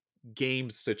 party game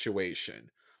situation.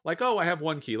 Like, I have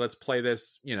 1 key. Let's play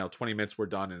this, 20 minutes, we're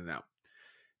done, in and out.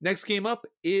 Next game up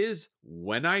is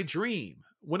When I Dream.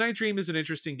 When I Dream is an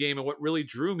interesting game, and what really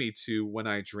drew me to When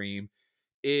I Dream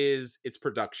is its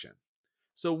production.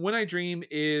 So When I Dream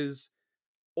is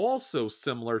also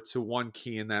similar to 1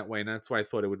 key in that way, and that's why I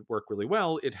thought it would work really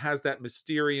well. It has that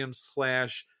Mysterium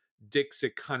 /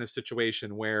 Dixit kind of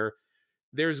situation where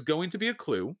there's going to be a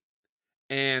clue,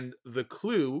 and the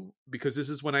clue, because this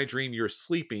is When I Dream you're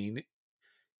sleeping,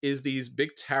 is these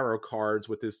big tarot cards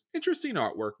with this interesting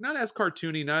artwork. Not as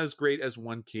cartoony, not as great as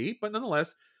 1 key, but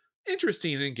nonetheless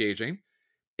interesting and engaging.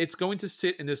 It's going to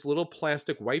sit in this little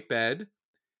plastic white bed,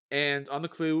 and on the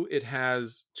clue, it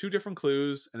has 2 different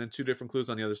clues and then 2 different clues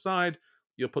on the other side.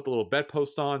 You'll put the little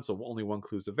bedpost on, so only 1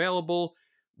 clue is available.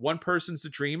 One person's the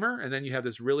dreamer, and then you have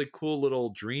this really cool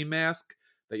little dream mask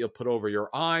that you'll put over your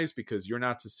eyes because you're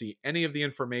not to see any of the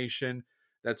information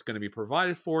that's going to be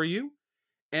provided for you.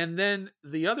 And then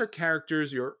the other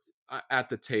characters you're at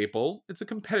the table, it's a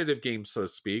competitive game, so to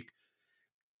speak,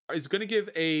 is going to give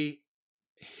a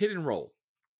hidden role.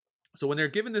 So when they're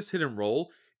given this hidden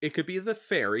role, it could be the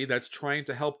fairy that's trying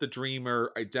to help the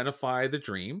dreamer identify the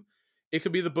dream. It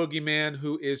could be the boogeyman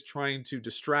who is trying to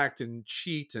distract and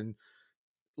cheat and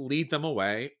lead them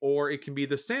away. Or it can be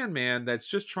the Sandman that's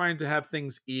just trying to have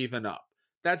things even up.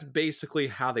 That's basically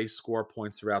how they score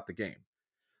points throughout the game.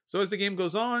 So as the game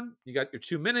goes on, you got your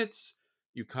 2 minutes.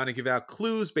 You kind of give out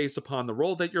clues based upon the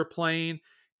role that you're playing,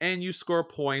 and you score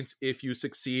points if you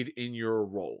succeed in your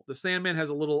role. The Sandman has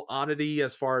a little oddity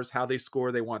as far as how they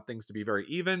score. They want things to be very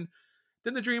even.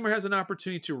 Then the dreamer has an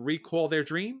opportunity to recall their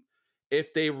dream.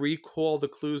 If they recall the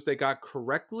clues they got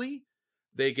correctly,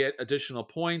 they get additional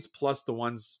points, plus the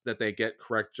ones that they get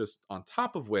correct just on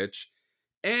top of which.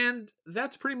 And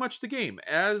that's pretty much the game.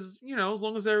 As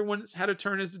long as everyone's had a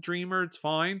turn as a dreamer, it's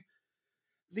fine.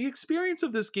 The experience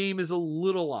of this game is a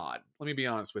little odd, let me be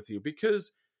honest with you,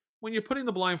 because when you're putting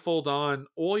the blindfold on,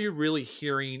 all you're really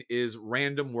hearing is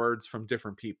random words from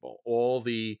different people. All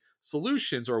the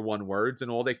solutions are 1 words, and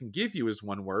all they can give you is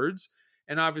 1 words.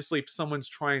 And obviously, if someone's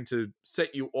trying to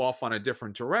set you off on a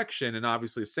different direction, and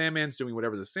obviously Sandman's doing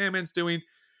whatever the Sandman's doing,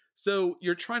 so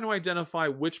you're trying to identify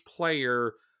which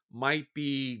player might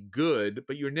be good,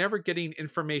 but you're never getting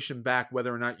information back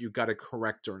whether or not you got it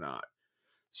correct or not.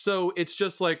 So it's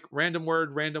just like random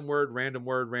word, random word, random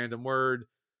word, random word.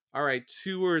 All right,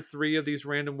 2 or 3 of these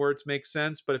random words make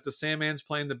sense, but if the Sandman's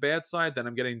playing the bad side, then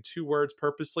I'm getting 2 words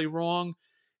purposely wrong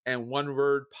and 1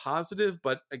 word positive.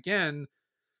 But again,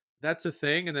 that's a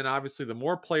thing. And then obviously the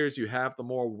more players you have, the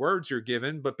more words you're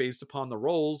given, but based upon the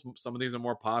roles, some of these are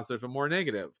more positive and more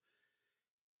negative.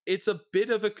 It's a bit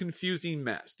of a confusing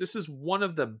mess. This is one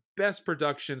of the best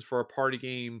productions for a party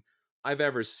game I've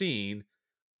ever seen,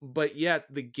 but yet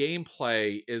the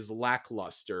gameplay is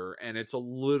lackluster and it's a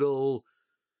little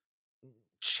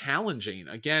challenging.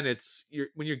 Again,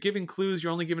 when you're giving clues,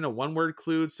 you're only given a one-word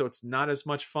clue, so it's not as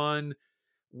much fun.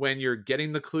 When you're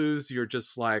getting the clues, you're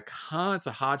just like, huh, it's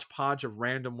a hodgepodge of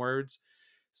random words.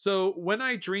 So When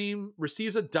I Dream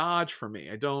receives a dodge for me.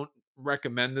 I don't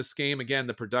recommend this game. Again,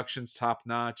 the production's top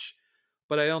notch,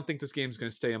 but I don't think this game's going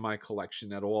to stay in my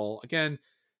collection at all. Again,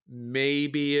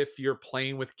 maybe if you're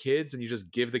playing with kids and you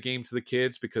just give the game to the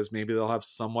kids because maybe they'll have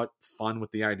somewhat fun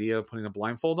with the idea of putting a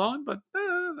blindfold on, but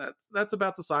that's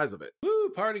about the size of it. Woo,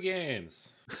 party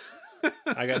games.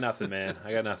 I got nothing, man.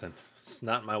 I got nothing. It's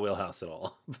not my wheelhouse at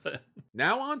all.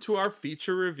 Now on to our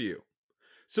feature review.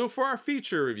 So for our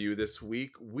feature review this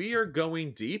week, we are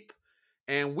going deep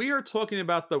and we are talking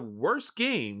about the worst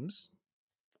games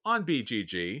on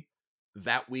BGG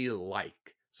that we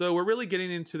like. So we're really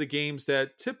getting into the games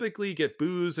that typically get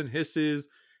boos and hisses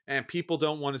and people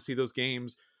don't want to see those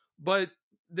games, but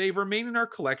they've remained in our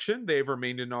collection, they've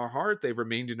remained in our heart, they've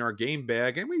remained in our game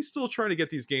bag, and we still try to get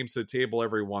these games to the table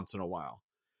every once in a while.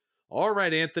 All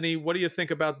right, Anthony, what do you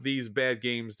think about these bad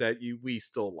games that we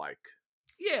still like?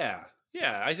 Yeah,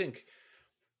 I think,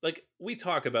 like, we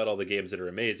talk about all the games that are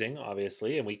amazing,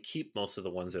 obviously, and we keep most of the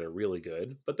ones that are really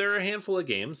good, but there are a handful of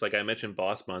games, like I mentioned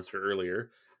Boss Monster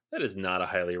earlier, that is not a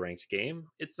highly ranked game.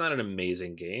 It's not an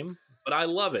amazing game, but I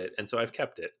love it, and so I've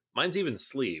kept it. Mine's even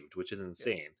sleeved, which is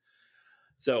insane.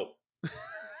 So,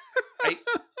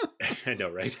 I know,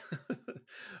 right?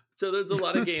 So there's a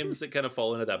lot of games that kind of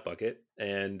fall into that bucket.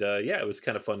 And it was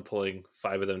kind of fun pulling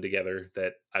 5 of them together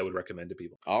that I would recommend to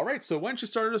people. All right. So why don't you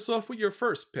start us off with your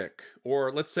first pick?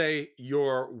 Or let's say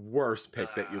your worst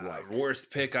pick that you like. Worst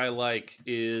pick I like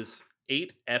is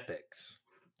 8 Epics.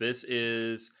 This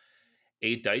is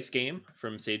a dice game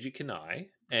from Seiji Kanai.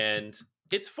 And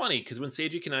it's funny because when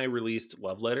Seiji Kanai released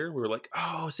Love Letter, we were like,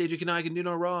 oh, Seiji Kanai can do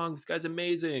no wrong. This guy's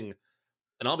amazing.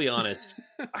 And I'll be honest,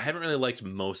 I haven't really liked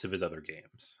most of his other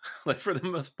games. Like, for the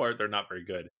most part, they're not very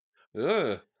good.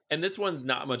 Ugh. And this one's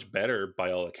not much better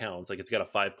by all accounts. Like, it's got a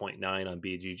 5.9 on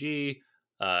BGG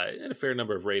and a fair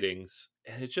number of ratings.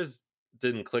 And it just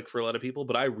didn't click for a lot of people,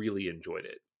 but I really enjoyed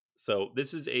it. So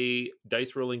this is a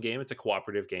dice rolling game. It's a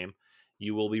cooperative game.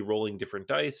 You will be rolling different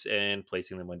dice and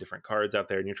placing them on different cards out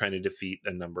there, and you're trying to defeat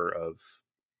a number of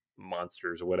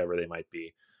monsters or whatever they might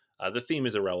be. The theme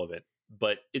is irrelevant.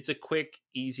 But it's a quick,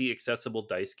 easy, accessible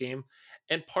dice game.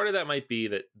 And part of that might be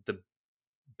that the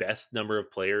best number of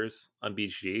players on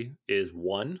BGG is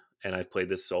 1. And I've played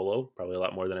this solo, probably a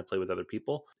lot more than I play with other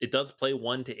people. It does play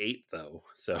 1 to 8, though.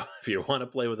 So if you want to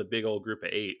play with a big old group of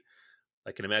 8,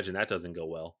 I can imagine that doesn't go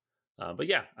well. But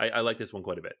yeah, I like this one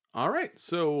quite a bit. All right.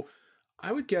 So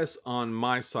I would guess on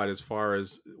my side, as far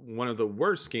as one of the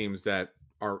worst games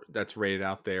that's rated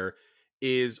out there,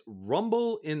 is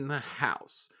Rumble in the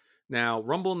House. Now,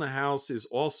 Rumble in the House is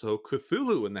also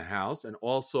Cthulhu in the House and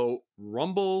also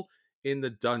Rumble in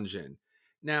the Dungeon.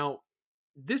 Now,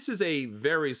 this is a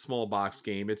very small box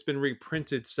game. It's been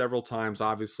reprinted several times,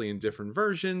 obviously, in different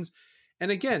versions.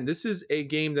 And again, this is a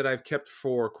game that I've kept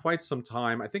for quite some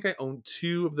time. I think I own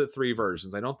 2 of the 3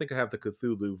 versions. I don't think I have the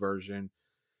Cthulhu version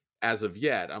as of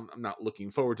yet. I'm not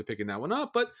looking forward to picking that one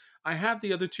up, but I have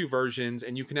the other 2 versions,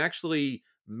 and you can actually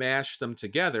mash them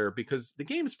together because the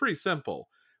game is pretty simple.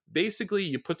 Basically,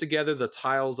 you put together the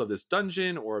tiles of this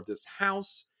dungeon or of this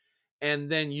house, and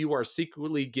then you are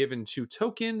secretly given 2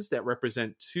 tokens that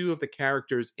represent 2 of the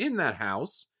characters in that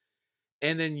house.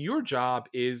 And then your job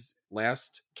is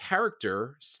last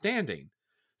character standing.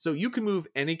 So you can move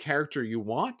any character you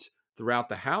want throughout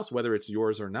the house, whether it's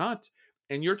yours or not.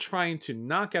 And you're trying to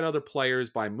knock out other players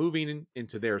by moving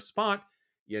into their spot.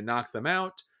 You knock them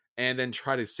out and then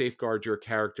try to safeguard your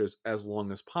characters as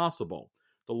long as possible.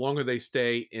 The longer they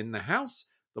stay in the house,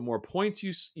 the more points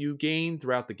you gain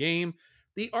throughout the game.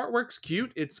 The artwork's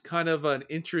cute. It's kind of an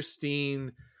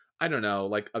interesting, I don't know,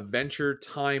 like Adventure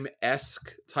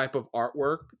Time-esque type of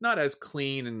artwork. Not as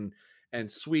clean and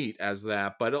sweet as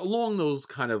that, but along those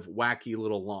kind of wacky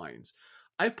little lines.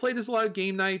 I've played this a lot of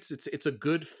game nights. It's a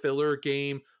good filler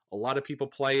game. A lot of people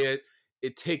play it.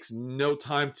 It takes no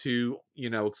time to,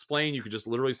 explain. You could just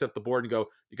literally set the board and go,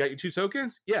 you got your 2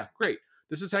 tokens? Yeah, great.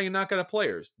 This is how you knock out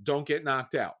players. Don't get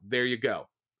knocked out. There you go.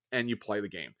 And you play the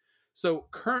game. So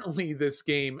currently this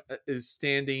game is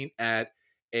standing at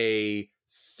a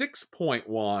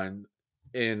 6.1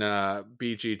 in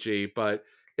BGG, but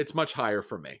it's much higher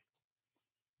for me.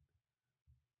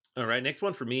 All right, next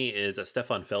one for me is a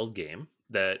Stefan Feld game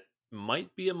that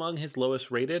might be among his lowest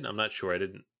rated. I'm not sure. I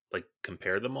didn't like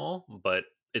compare them all, but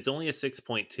it's only a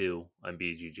 6.2 on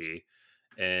BGG,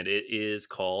 and it is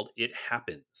called It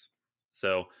Happens.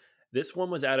 So this one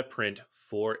was out of print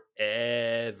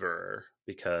forever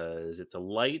because it's a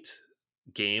light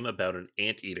game about an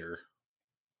anteater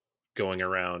going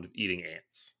around eating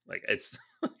ants. Like it's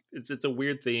it's a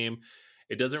weird theme.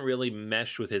 It doesn't really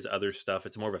mesh with his other stuff.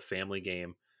 It's more of a family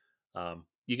game.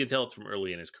 You can tell it's from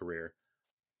early in his career.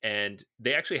 And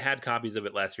they actually had copies of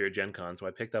it last year at Gen Con, so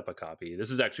I picked up a copy. This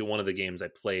is actually one of the games I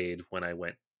played when I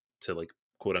went to like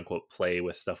quote unquote play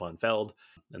with Stefan Feld,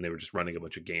 and they were just running a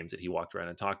bunch of games that he walked around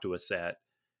and talked to us at.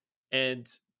 And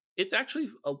it's actually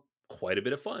quite a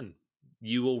bit of fun.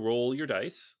 You will roll your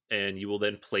dice, and you will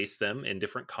then place them in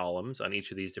different columns on each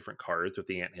of these different cards with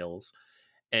the anthills.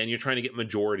 And you're trying to get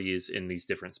majorities in these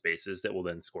different spaces that will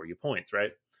then score you points,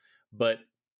 right? But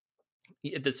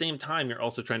at the same time, you're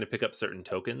also trying to pick up certain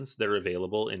tokens that are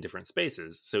available in different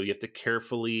spaces. So you have to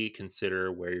carefully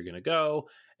consider where you're going to go.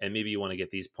 And maybe you want to get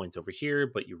these points over here,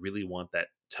 but you really want that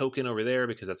token over there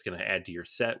because that's going to add to your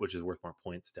set, which is worth more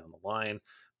points down the line.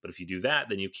 But if you do that,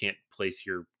 then you can't place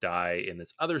your die in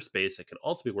this other space that could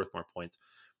also be worth more points.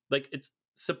 Like, it's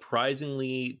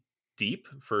surprisingly deep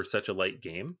for such a light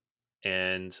game.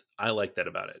 And I like that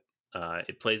about it.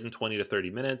 It plays in 20 to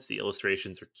 30 minutes. The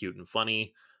illustrations are cute and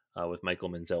funny. With Michael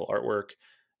Menzel artwork,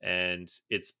 and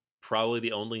it's probably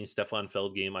the only Stefan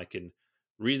Feld game I can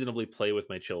reasonably play with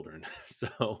my children.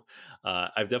 So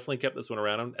I've definitely kept this one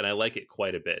around, and I like it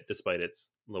quite a bit, despite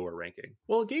its lower ranking.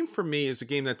 Well, a game for me is a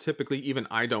game that typically even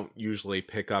I don't usually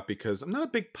pick up because I'm not a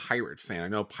big pirate fan. I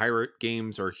know pirate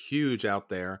games are huge out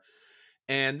there,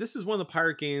 and this is one of the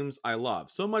pirate games I love.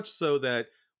 So much so that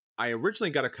I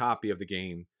originally got a copy of the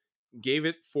game, gave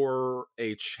it for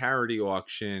a charity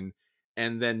auction,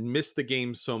 and then missed the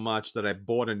game so much that I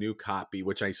bought a new copy,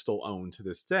 which I still own to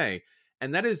this day.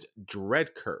 And that is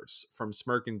Dread Curse from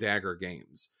Smirk and Dagger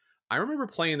Games. I remember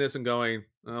playing this and going,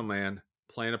 oh man,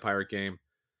 playing a pirate game.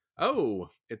 Oh,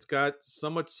 it's got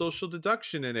somewhat social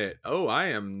deduction in it. Oh, I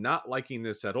am not liking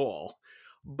this at all.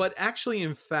 But actually,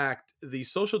 in fact, the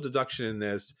social deduction in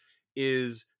this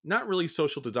is not really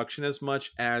social deduction as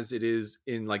much as it is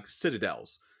in like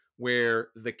Citadels, where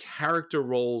the character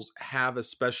roles have a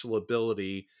special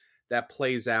ability that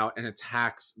plays out and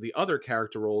attacks the other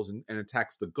character roles and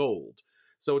attacks the gold.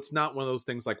 So it's not one of those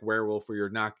things like Werewolf where you're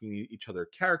knocking each other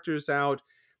characters out.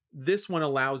 This one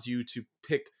allows you to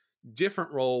pick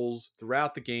different roles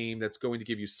throughout the game that's going to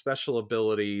give you special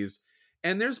abilities.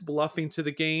 And there's bluffing to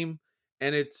the game.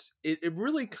 And it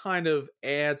really kind of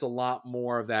adds a lot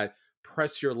more of that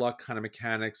press your luck kind of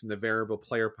mechanics and the variable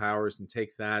player powers and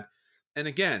take that. And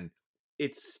again,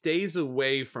 it stays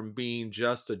away from being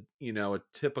just a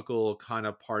typical kind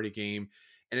of party game,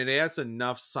 and it adds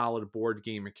enough solid board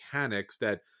game mechanics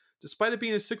that despite it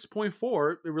being a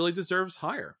 6.4, it really deserves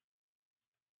higher.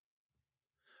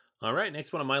 All right,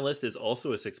 next one on my list is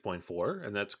also a 6.4,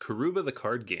 and that's Karuba the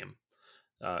card game.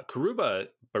 Karuba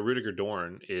by Rudiger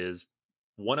Dorn is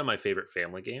one of my favorite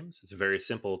family games. It's a very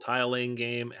simple tile laying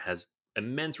game. It has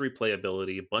immense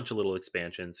replayability, a bunch of little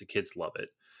expansions. The kids love it.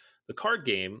 The card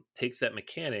game takes that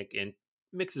mechanic and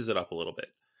mixes it up a little bit.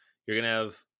 You're going to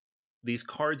have these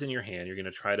cards in your hand. You're going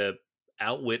to try to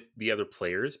outwit the other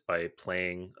players by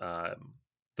playing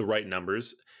the right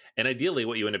numbers. And ideally,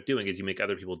 what you end up doing is you make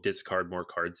other people discard more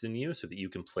cards than you so that you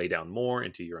can play down more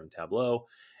into your own tableau.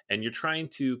 And you're trying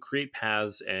to create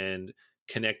paths and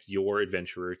connect your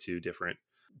adventurer to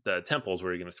the temples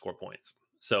where you're going to score points.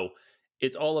 So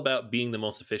it's all about being the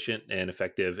most efficient and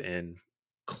effective in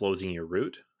closing your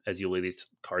route as you lay these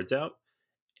cards out.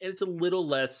 And it's a little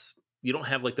less, you don't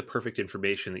have like the perfect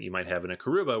information that you might have in a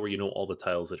Karuba where you know all the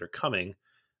tiles that are coming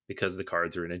because the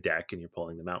cards are in a deck and you're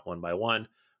pulling them out one by one.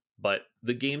 But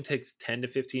the game takes 10 to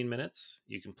 15 minutes.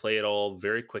 You can play it all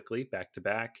very quickly, back to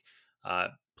back.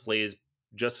 Plays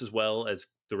just as well as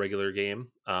the regular game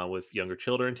with younger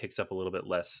children, takes up a little bit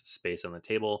less space on the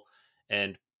table.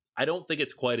 And I don't think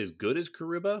it's quite as good as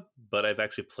Karuba, but I've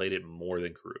actually played it more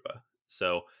than Karuba.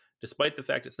 So despite the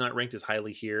fact it's not ranked as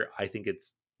highly here, I think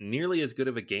it's nearly as good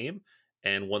of a game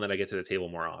and one that I get to the table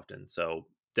more often. So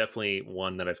definitely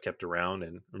one that I've kept around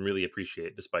and really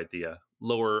appreciate despite the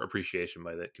lower appreciation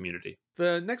by the community.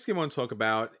 The next game I want to talk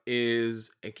about is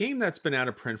a game that's been out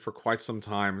of print for quite some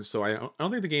time, so I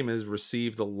don't think the game has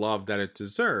received the love that it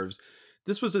deserves.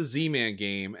 This was a Z-Man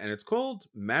game, and it's called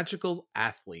Magical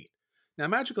Athlete. Now,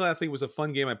 Magical Athlete was a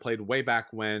fun game I played way back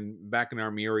in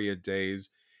our Myriad days,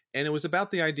 and it was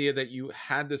about the idea that you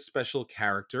had this special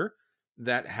character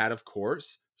that had, of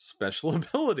course, special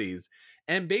abilities.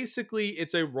 And basically,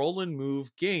 it's a roll and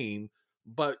move game,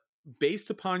 but based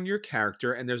upon your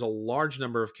character, and there's a large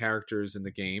number of characters in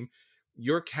the game,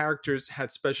 your characters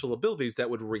had special abilities that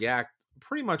would react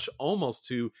pretty much almost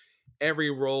to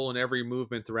every roll and every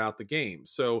movement throughout the game.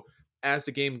 So as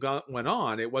the game went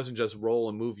on, it wasn't just roll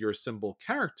and move your symbol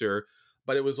character,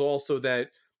 but it was also that,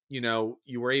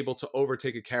 you were able to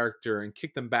overtake a character and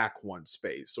kick them back one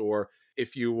space. Or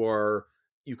if you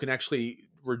can actually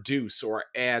reduce or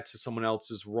add to someone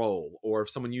else's roll. Or if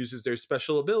someone uses their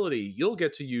special ability, you'll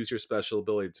get to use your special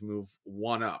ability to move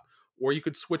one up. Or you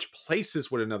could switch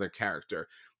places with another character.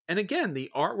 And again,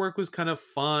 the artwork was kind of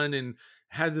fun and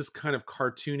has this kind of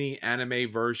cartoony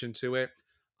anime version to it.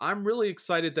 I'm really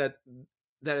excited that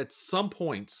at some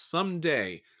point,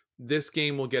 someday, this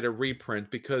game will get a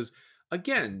reprint because,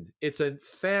 again, it's a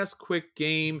fast, quick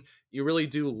game. You really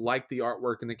do like the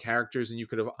artwork and the characters, and you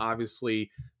could have obviously,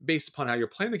 based upon how you're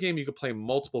playing the game, you could play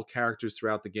multiple characters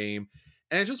throughout the game.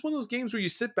 And it's just one of those games where you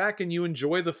sit back and you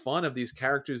enjoy the fun of these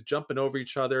characters jumping over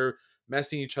each other,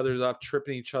 messing each other up,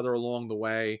 tripping each other along the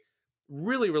way.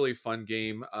 Really, really fun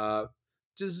game.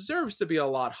 Deserves to be a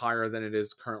lot higher than it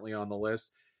is currently on the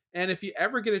list. And if you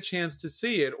ever get a chance to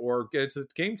see it or get it to the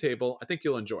game table, I think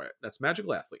you'll enjoy it. That's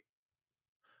Magical Athlete.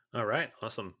 All right,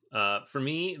 awesome. For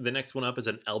me, the next one up is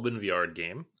an Alban Viard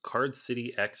game, Card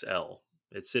City XL.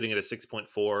 It's sitting at a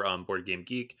 6.4 on Board Game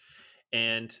Geek.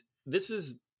 And this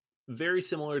is very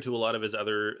similar to a lot of his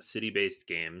other city-based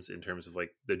games in terms of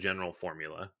like the general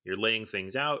formula. You're laying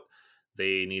things out.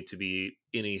 They need to be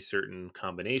in a certain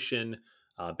combination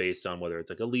based on whether it's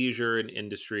like a leisure, an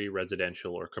industry,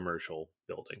 residential, or commercial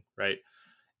building, right?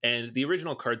 And the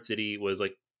original Card City was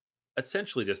like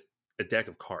essentially just a deck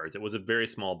of cards. It was a very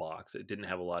small box. It didn't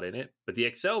have a lot in it. But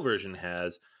the XL version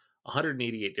has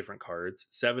 188 different cards,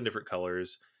 7 different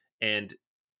colors, and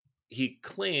he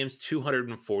claims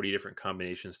 240 different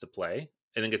combinations to play.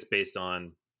 I think it's based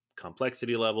on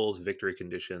complexity levels, victory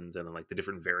conditions, and then like the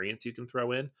different variants you can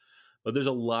throw in. But there's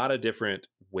a lot of different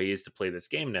ways to play this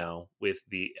game now with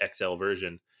the XL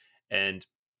version. And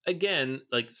again,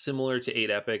 like similar to 8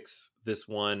 Epics, this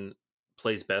one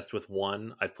plays best with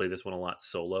one. I've played this one a lot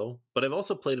solo, but I've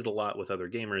also played it a lot with other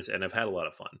gamers, and I've had a lot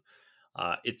of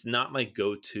fun. It's not my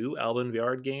go-to Alban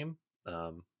Viard game.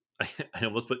 I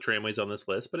almost put Tramways on this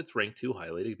list, but it's ranked too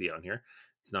highly to be on here.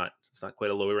 It's not quite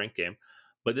a lower ranked game,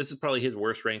 but this is probably his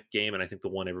worst ranked game, and I think the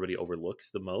one everybody overlooks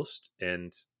the most.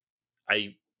 And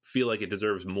I feel like it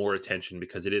deserves more attention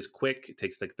because it is quick. It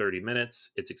takes like 30 minutes.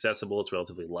 It's accessible. It's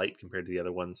relatively light compared to the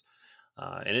other ones.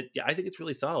 And I think it's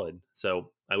really solid.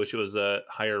 So I wish it was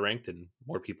higher ranked and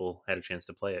more people had a chance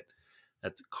to play it.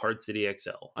 That's Card City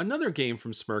XL. Another game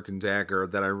from Smirk and Dagger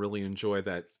that I really enjoy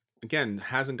that, again,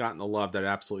 hasn't gotten the love that it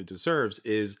absolutely deserves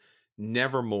is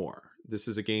Nevermore. This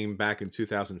is a game back in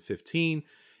 2015.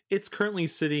 It's currently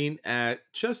sitting at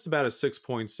just about a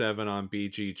 6.7 on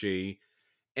BGG.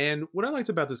 And what I liked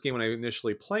about this game when I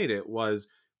initially played it was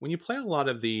when you play a lot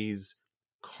of these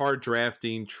card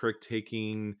drafting,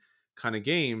 trick-taking kind of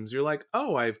games, you're like,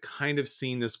 oh, I've kind of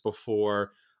seen this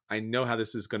before. I know how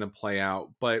this is going to play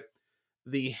out. But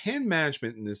the hand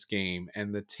management in this game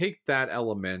and the take that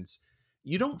elements,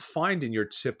 you don't find in your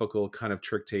typical kind of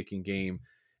trick-taking game.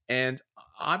 And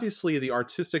obviously the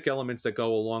artistic elements that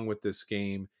go along with this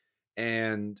game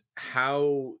and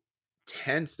how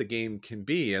tense the game can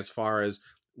be as far as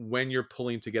when you're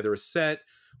pulling together a set,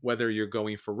 whether you're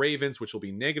going for ravens, which will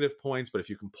be negative points, but if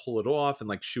you can pull it off and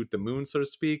like shoot the moon, so to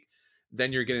speak,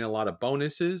 then you're getting a lot of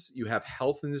bonuses. You have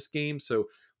health in this game, so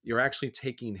you're actually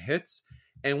taking hits.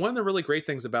 And one of the really great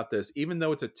things about this, even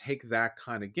though it's a take that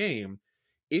kind of game,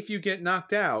 if you get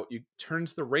knocked out, you turn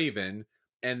to the raven,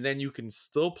 and then you can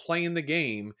still play in the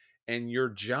game, and your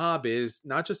job is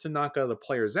not just to knock other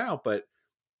players out, but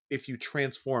if you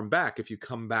transform back, if you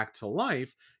come back to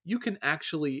life, you can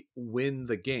actually win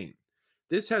the game.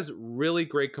 This has really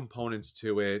great components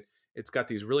to it. It's got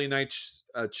these really nice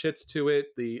chits to it.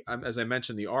 As I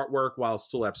mentioned, the artwork, while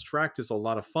still abstract, is a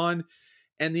lot of fun.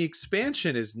 And the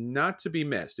expansion is not to be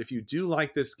missed. If you do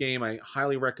like this game, I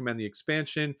highly recommend the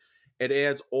expansion. It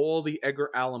adds all the Edgar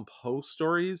Allan Poe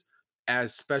stories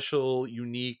as special,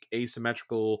 unique,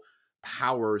 asymmetrical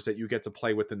powers that you get to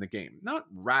play with in the game. Not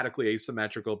radically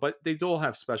asymmetrical, but they do all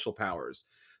have special powers.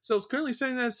 So it's currently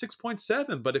sitting at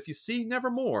 6.7, but if you see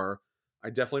Nevermore, I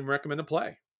definitely recommend to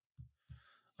play.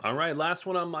 All right, last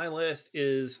one on my list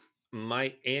is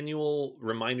my annual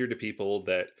reminder to people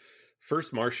that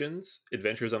First Martians,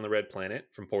 Adventures on the Red Planet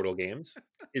from Portal Games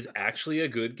is actually a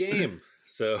good game.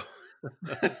 So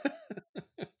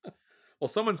well,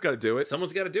 someone's got to do it.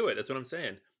 Someone's got to do it. That's what I'm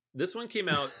saying. This one came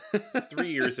out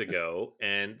 3 years ago,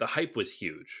 and the hype was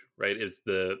huge, right? It was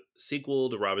the sequel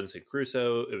to Robinson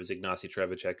Crusoe. It was Ignacy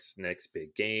Trzewiczek's next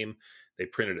big game. They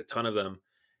printed a ton of them,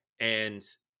 and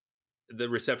the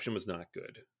reception was not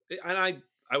good. And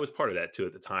I was part of that too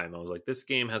at the time. I was like, this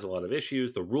game has a lot of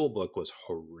issues. The rule book was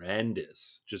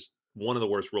horrendous, just one of the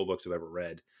worst rule books I've ever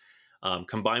read.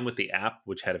 Combined with the app,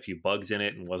 which had a few bugs in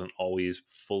it and wasn't always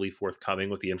fully forthcoming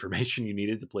with the information you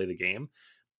needed to play the game,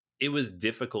 it was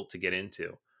difficult to get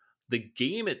into. The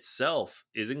game itself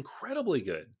is incredibly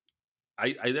good.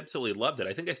 I absolutely loved it.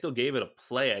 I think I still gave it a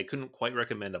play. I couldn't quite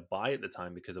recommend a buy at the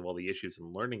time because of all the issues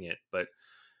in learning it. But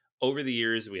over the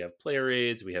years, we have player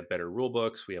aids, we have better rule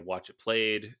books, we have watch it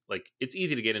played. Like, it's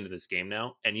easy to get into this game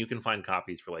now, and you can find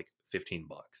copies for like $15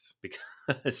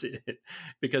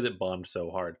 because it bombed so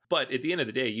hard. But at the end of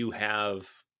the day, you have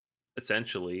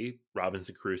essentially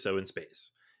Robinson Crusoe in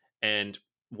space. And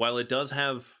while it does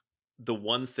have the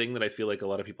one thing that I feel like a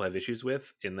lot of people have issues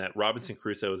with, in that Robinson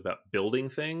Crusoe is about building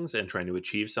things and trying to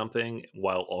achieve something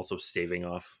while also staving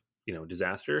off,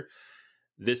 disaster.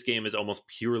 This game is almost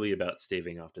purely about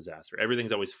staving off disaster.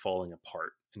 Everything's always falling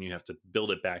apart, and you have to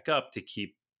build it back up to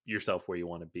keep yourself where you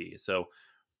want to be. So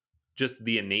just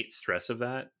the innate stress of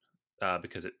that,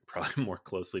 because it probably more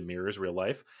closely mirrors real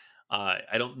life.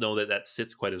 I don't know that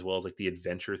sits quite as well as like the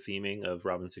adventure theming of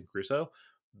Robinson Crusoe.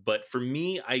 But for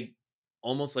me, I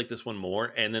almost like this one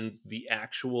more. And then the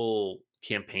actual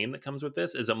campaign that comes with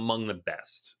this is among the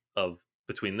best of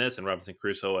between this and Robinson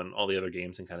Crusoe and all the other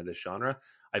games in kind of this genre.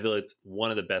 I feel it's one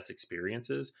of the best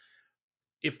experiences.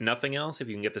 If nothing else, if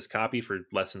you can get this copy for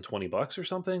less than $20 or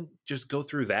something, just go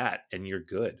through that and you're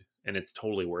good. And it's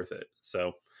totally worth it.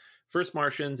 So First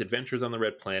Martians, Adventures on the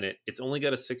Red Planet. It's only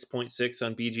got a 6.6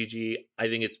 on BGG. I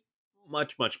think it's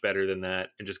much, much better than that,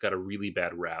 and just got a really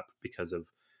bad rap because of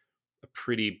a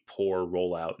pretty poor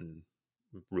rollout and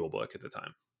rulebook at the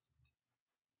time.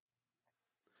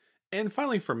 And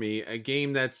finally, for me, a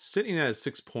game that's sitting at a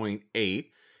 6.8.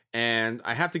 And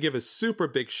I have to give a super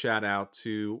big shout out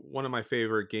to one of my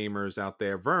favorite gamers out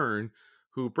there, Vern,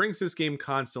 who brings this game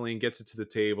constantly and gets it to the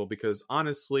table, because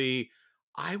honestly,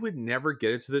 I would never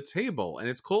get it to the table. And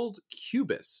it's called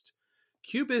Cubist.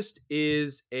 Cubist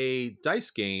is a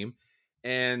dice game,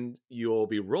 and you'll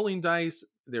be rolling dice.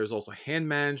 There's also hand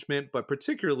management, but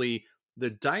particularly the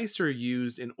dice are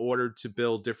used in order to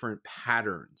build different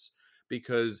patterns,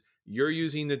 because you're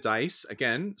using the dice,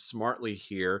 again, smartly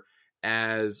here,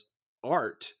 as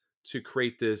art to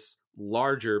create this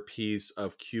larger piece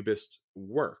of Cubist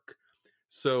work.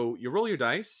 So you roll your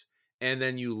dice, and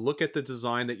then you look at the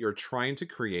design that you're trying to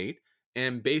create,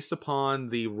 and based upon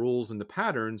the rules and the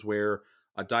patterns where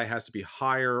a die has to be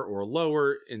higher or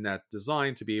lower in that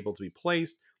design to be able to be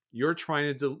placed, you're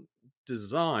trying to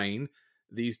design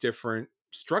these different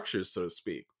structures, so to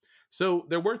speak. So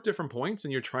they're worth different points,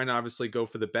 and you're trying to obviously go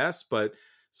for the best, but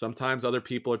sometimes other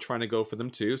people are trying to go for them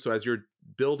too. So as you're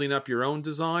building up your own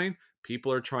design,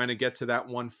 people are trying to get to that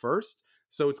one first.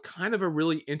 So it's kind of a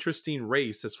really interesting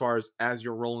race as far as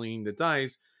you're rolling the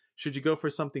dice. Should you go for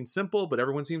something simple, but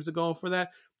everyone seems to go for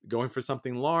that? Going for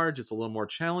something large, it's a little more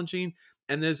challenging.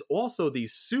 And there's also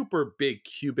these super big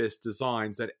Cubist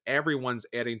designs that everyone's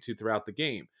adding to throughout the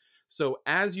game. So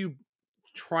as you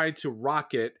try to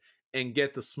rock it and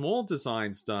get the small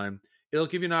designs done, it'll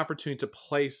give you an opportunity to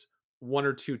place one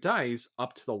or two dice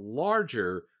up to the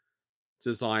larger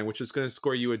design, which is going to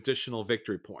score you additional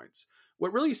victory points.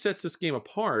 What really sets this game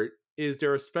apart is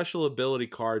there are special ability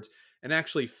cards and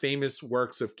actually famous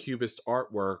works of Cubist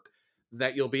artwork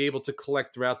that you'll be able to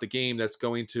collect throughout the game that's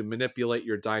going to manipulate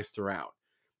your dice throughout.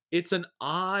 It's an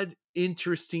odd,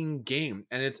 interesting game,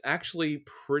 and it's actually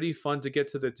pretty fun to get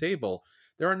to the table.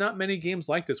 There are not many games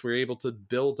like this where you're able to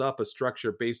build up a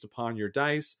structure based upon your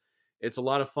dice. It's a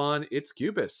lot of fun. It's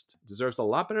Cubist. Deserves a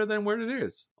lot better than where it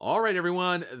is. All right,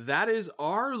 everyone. That is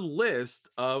our list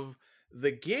of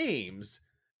the games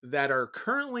that are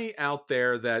currently out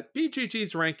there that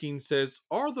BGG's ranking says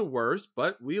are the worst,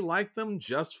 but we like them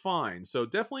just fine. So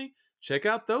definitely check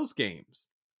out those games.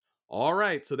 All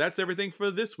right, so that's everything for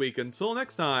this week. Until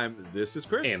next time, this is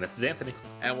Chris. And this is Anthony.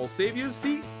 And we'll save you a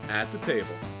seat at the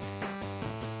table.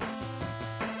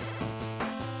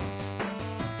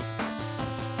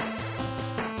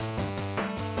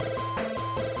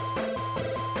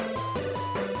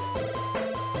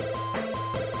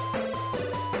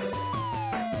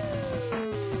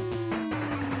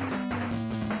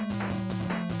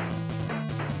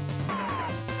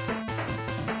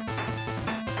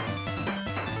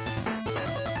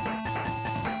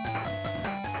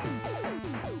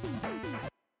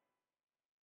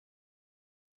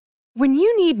 When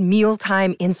you need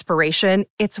mealtime inspiration,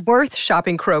 it's worth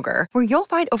shopping Kroger, where you'll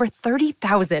find over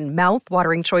 30,000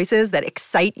 mouth-watering choices that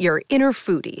excite your inner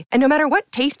foodie. And no matter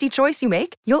what tasty choice you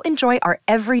make, you'll enjoy our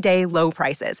everyday low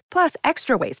prices, plus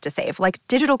extra ways to save, like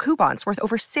digital coupons worth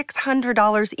over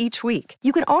 $600 each week.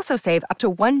 You can also save up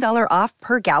to $1 off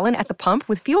per gallon at the pump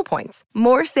with fuel points.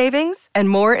 More savings and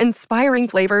more inspiring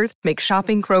flavors make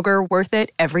shopping Kroger worth it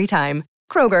every time.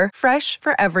 Kroger, fresh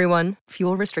for everyone.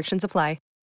 Fuel restrictions apply.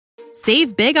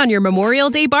 Save big on your Memorial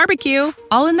Day barbecue,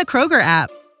 all in the Kroger app.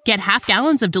 Get half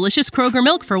gallons of delicious Kroger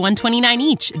milk for $1.29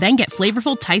 each. Then get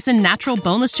flavorful Tyson natural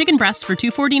boneless chicken breasts for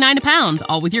 $2.49 a pound,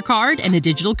 all with your card and a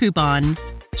digital coupon.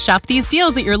 Shop these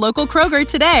deals at your local Kroger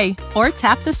today, or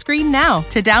tap the screen now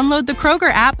to download the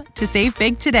Kroger app to save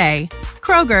big today.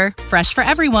 Kroger, fresh for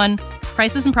everyone.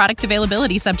 Prices and product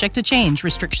availability subject to change.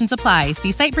 Restrictions apply.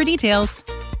 See site for details.